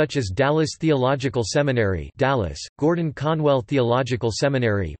institutions such as Dallas Theological Seminary, Dallas, Gordon Conwell Theological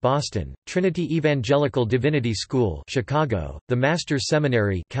Seminary, Boston, Trinity Evangelical Divinity School, Chicago, the Masters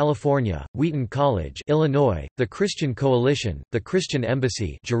Seminary, California, Wheaton College, Illinois, the Christian Coalition, the Christian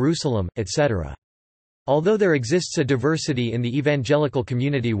Embassy, Jerusalem, etc. Although there exists a diversity in the evangelical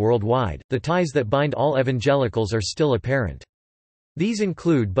community worldwide, the ties that bind all evangelicals are still apparent. These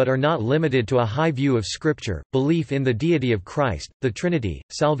include but are not limited to a high view of Scripture, belief in the deity of Christ, the Trinity,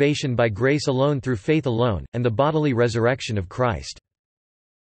 salvation by grace alone through faith alone, and the bodily resurrection of Christ.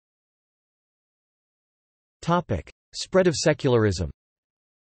 Spread of secularism.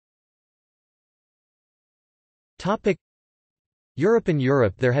 Europe. In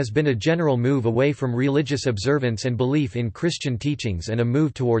Europe there has been a general move away from religious observance and belief in Christian teachings and a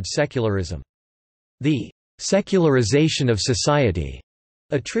move towards secularism. The secularization of society,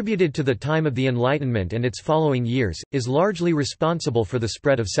 attributed to the time of the Enlightenment and its following years, is largely responsible for the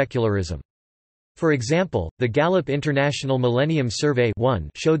spread of secularism. For example, the Gallup International Millennium Survey 1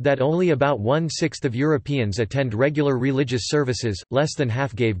 showed that only about 1/6 of Europeans attend regular religious services, less than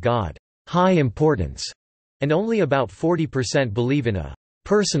half gave God high importance, and only about 40% believe in a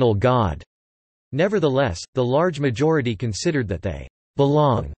personal God. Nevertheless, the large majority considered that they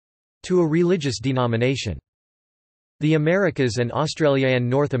belong to a religious denomination. The Americas and Australia and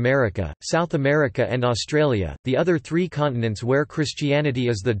North America, South America and Australia, the other three continents where Christianity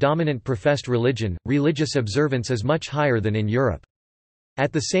is the dominant professed religion, religious observance is much higher than in Europe.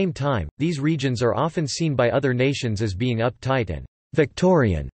 At the same time, these regions are often seen by other nations as being uptight and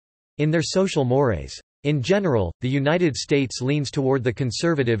Victorian in their social mores. In general, the United States leans toward the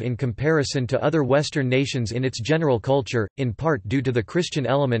conservative in comparison to other Western nations in its general culture, in part due to the Christian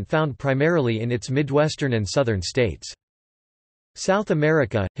element found primarily in its Midwestern and Southern states. South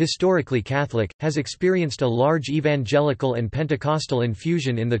America, historically Catholic, has experienced a large evangelical and Pentecostal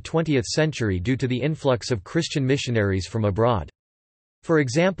infusion in the 20th century due to the influx of Christian missionaries from abroad. For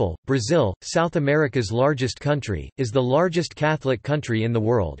example, Brazil, South America's largest country, is the largest Catholic country in the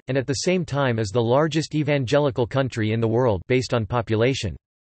world, and at the same time is the largest evangelical country in the world based on population.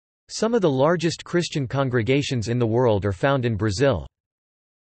 Some of the largest Christian congregations in the world are found in Brazil.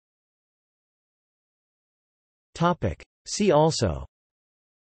 See also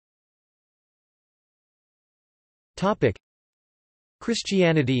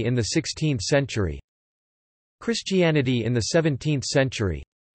Christianity in the 16th century, Christianity in the 17th century,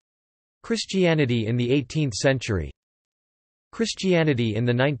 Christianity in the 18th century, Christianity in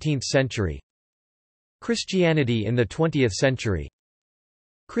the 19th century, Christianity in the 20th century,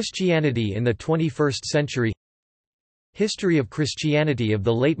 Christianity in the 21st century, History of Christianity of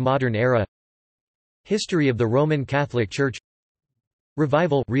the late modern era, History of the Roman Catholic Church,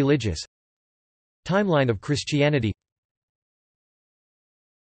 Revival religious, Timeline of Christianity.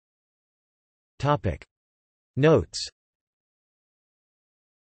 Notes.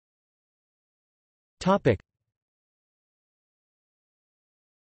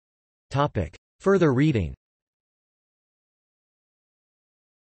 Further reading.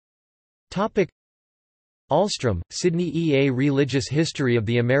 Ahlstrom, Sidney E. A Religious History of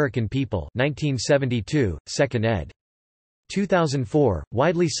the American People 1972, 2nd ed. 2004,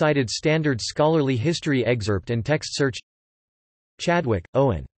 widely cited standard scholarly history excerpt and text search. Chadwick,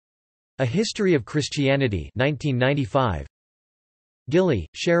 Owen. A History of Christianity 1995. Gilley,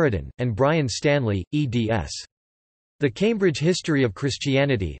 Sheridan, and Brian Stanley, eds. The Cambridge History of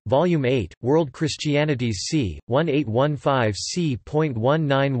Christianity, Volume 8, World Christianities c. 1815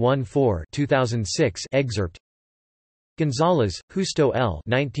 c.1914 2006 excerpt. Gonzalez, Justo L.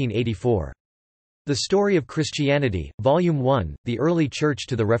 1984. The Story of Christianity, Volume 1, The Early Church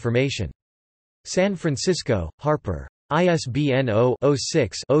to the Reformation. San Francisco, Harper. ISBN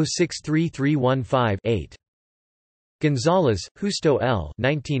 0-06-063315-8. Gonzalez, Justo L.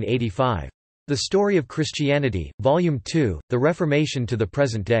 1985. The Story of Christianity, Volume 2, The Reformation to the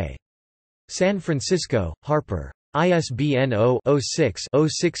Present Day. San Francisco, Harper. ISBN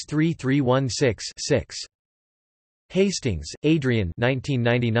 0-06-063316-6. Hastings, Adrian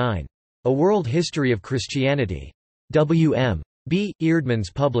 1999. A World History of Christianity. W.M. B. Eerdmans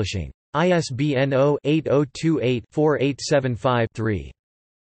Publishing. ISBN 0-8028-4875-3.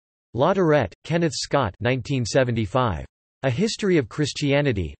 Latourette, Kenneth Scott 1975. A History of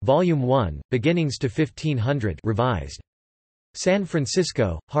Christianity, Volume 1, Beginnings to 1500 revised. San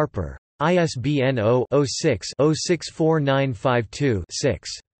Francisco, Harper. ISBN 0-06-064952-6.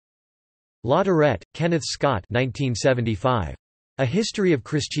 Latourette, Kenneth Scott 1975. A History of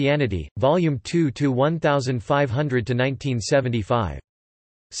Christianity, Volume 2 to 1500 to 1975.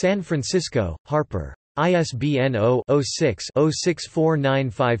 San Francisco, Harper. ISBN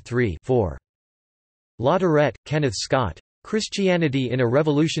 0-06-064953-4. Latourette, Kenneth Scott. Christianity in a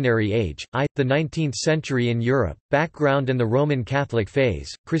Revolutionary Age, the 19th Century in Europe, Background and the Roman Catholic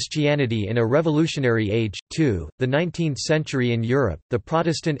Phase, Christianity in a Revolutionary Age, 2, the 19th Century in Europe, the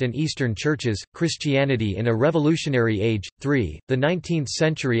Protestant and Eastern Churches, Christianity in a Revolutionary Age, 3, the 19th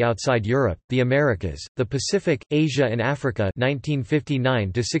Century outside Europe, the Americas, the Pacific, Asia and Africa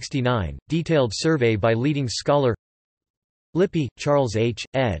 1959–69, detailed survey by leading scholar. Lippy, Charles H.,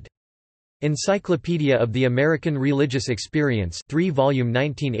 ed. Encyclopedia of the American Religious Experience 3 volume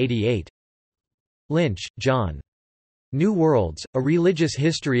 1988. Lynch, John. New Worlds, A Religious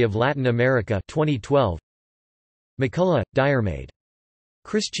History of Latin America 2012. McCullough, Diarmaid.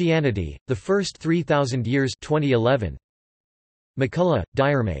 Christianity, The First 3,000 Years 2011. McCullough,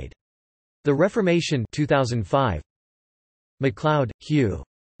 Diarmaid. The Reformation 2005. MacLeod, Hugh.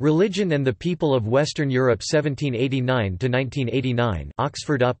 Religion and the People of Western Europe 1789–1989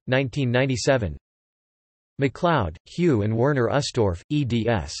 Oxford UP, 1997. MacLeod, Hugh and Werner Ustorf,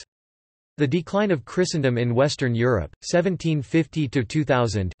 eds. The Decline of Christendom in Western Europe,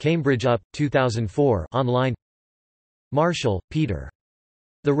 1750–2000 Cambridge UP, 2004 online. Marshall, Peter.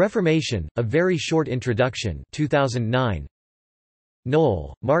 The Reformation, A Very Short Introduction 2009.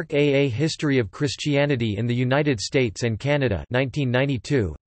 Knoll, Mark. A History of Christianity in the United States and Canada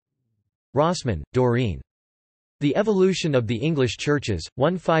 1992. Rossman, Doreen. The Evolution of the English Churches,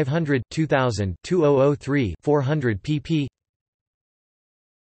 1 2000 2003 400 pp.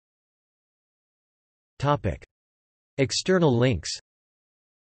 External links.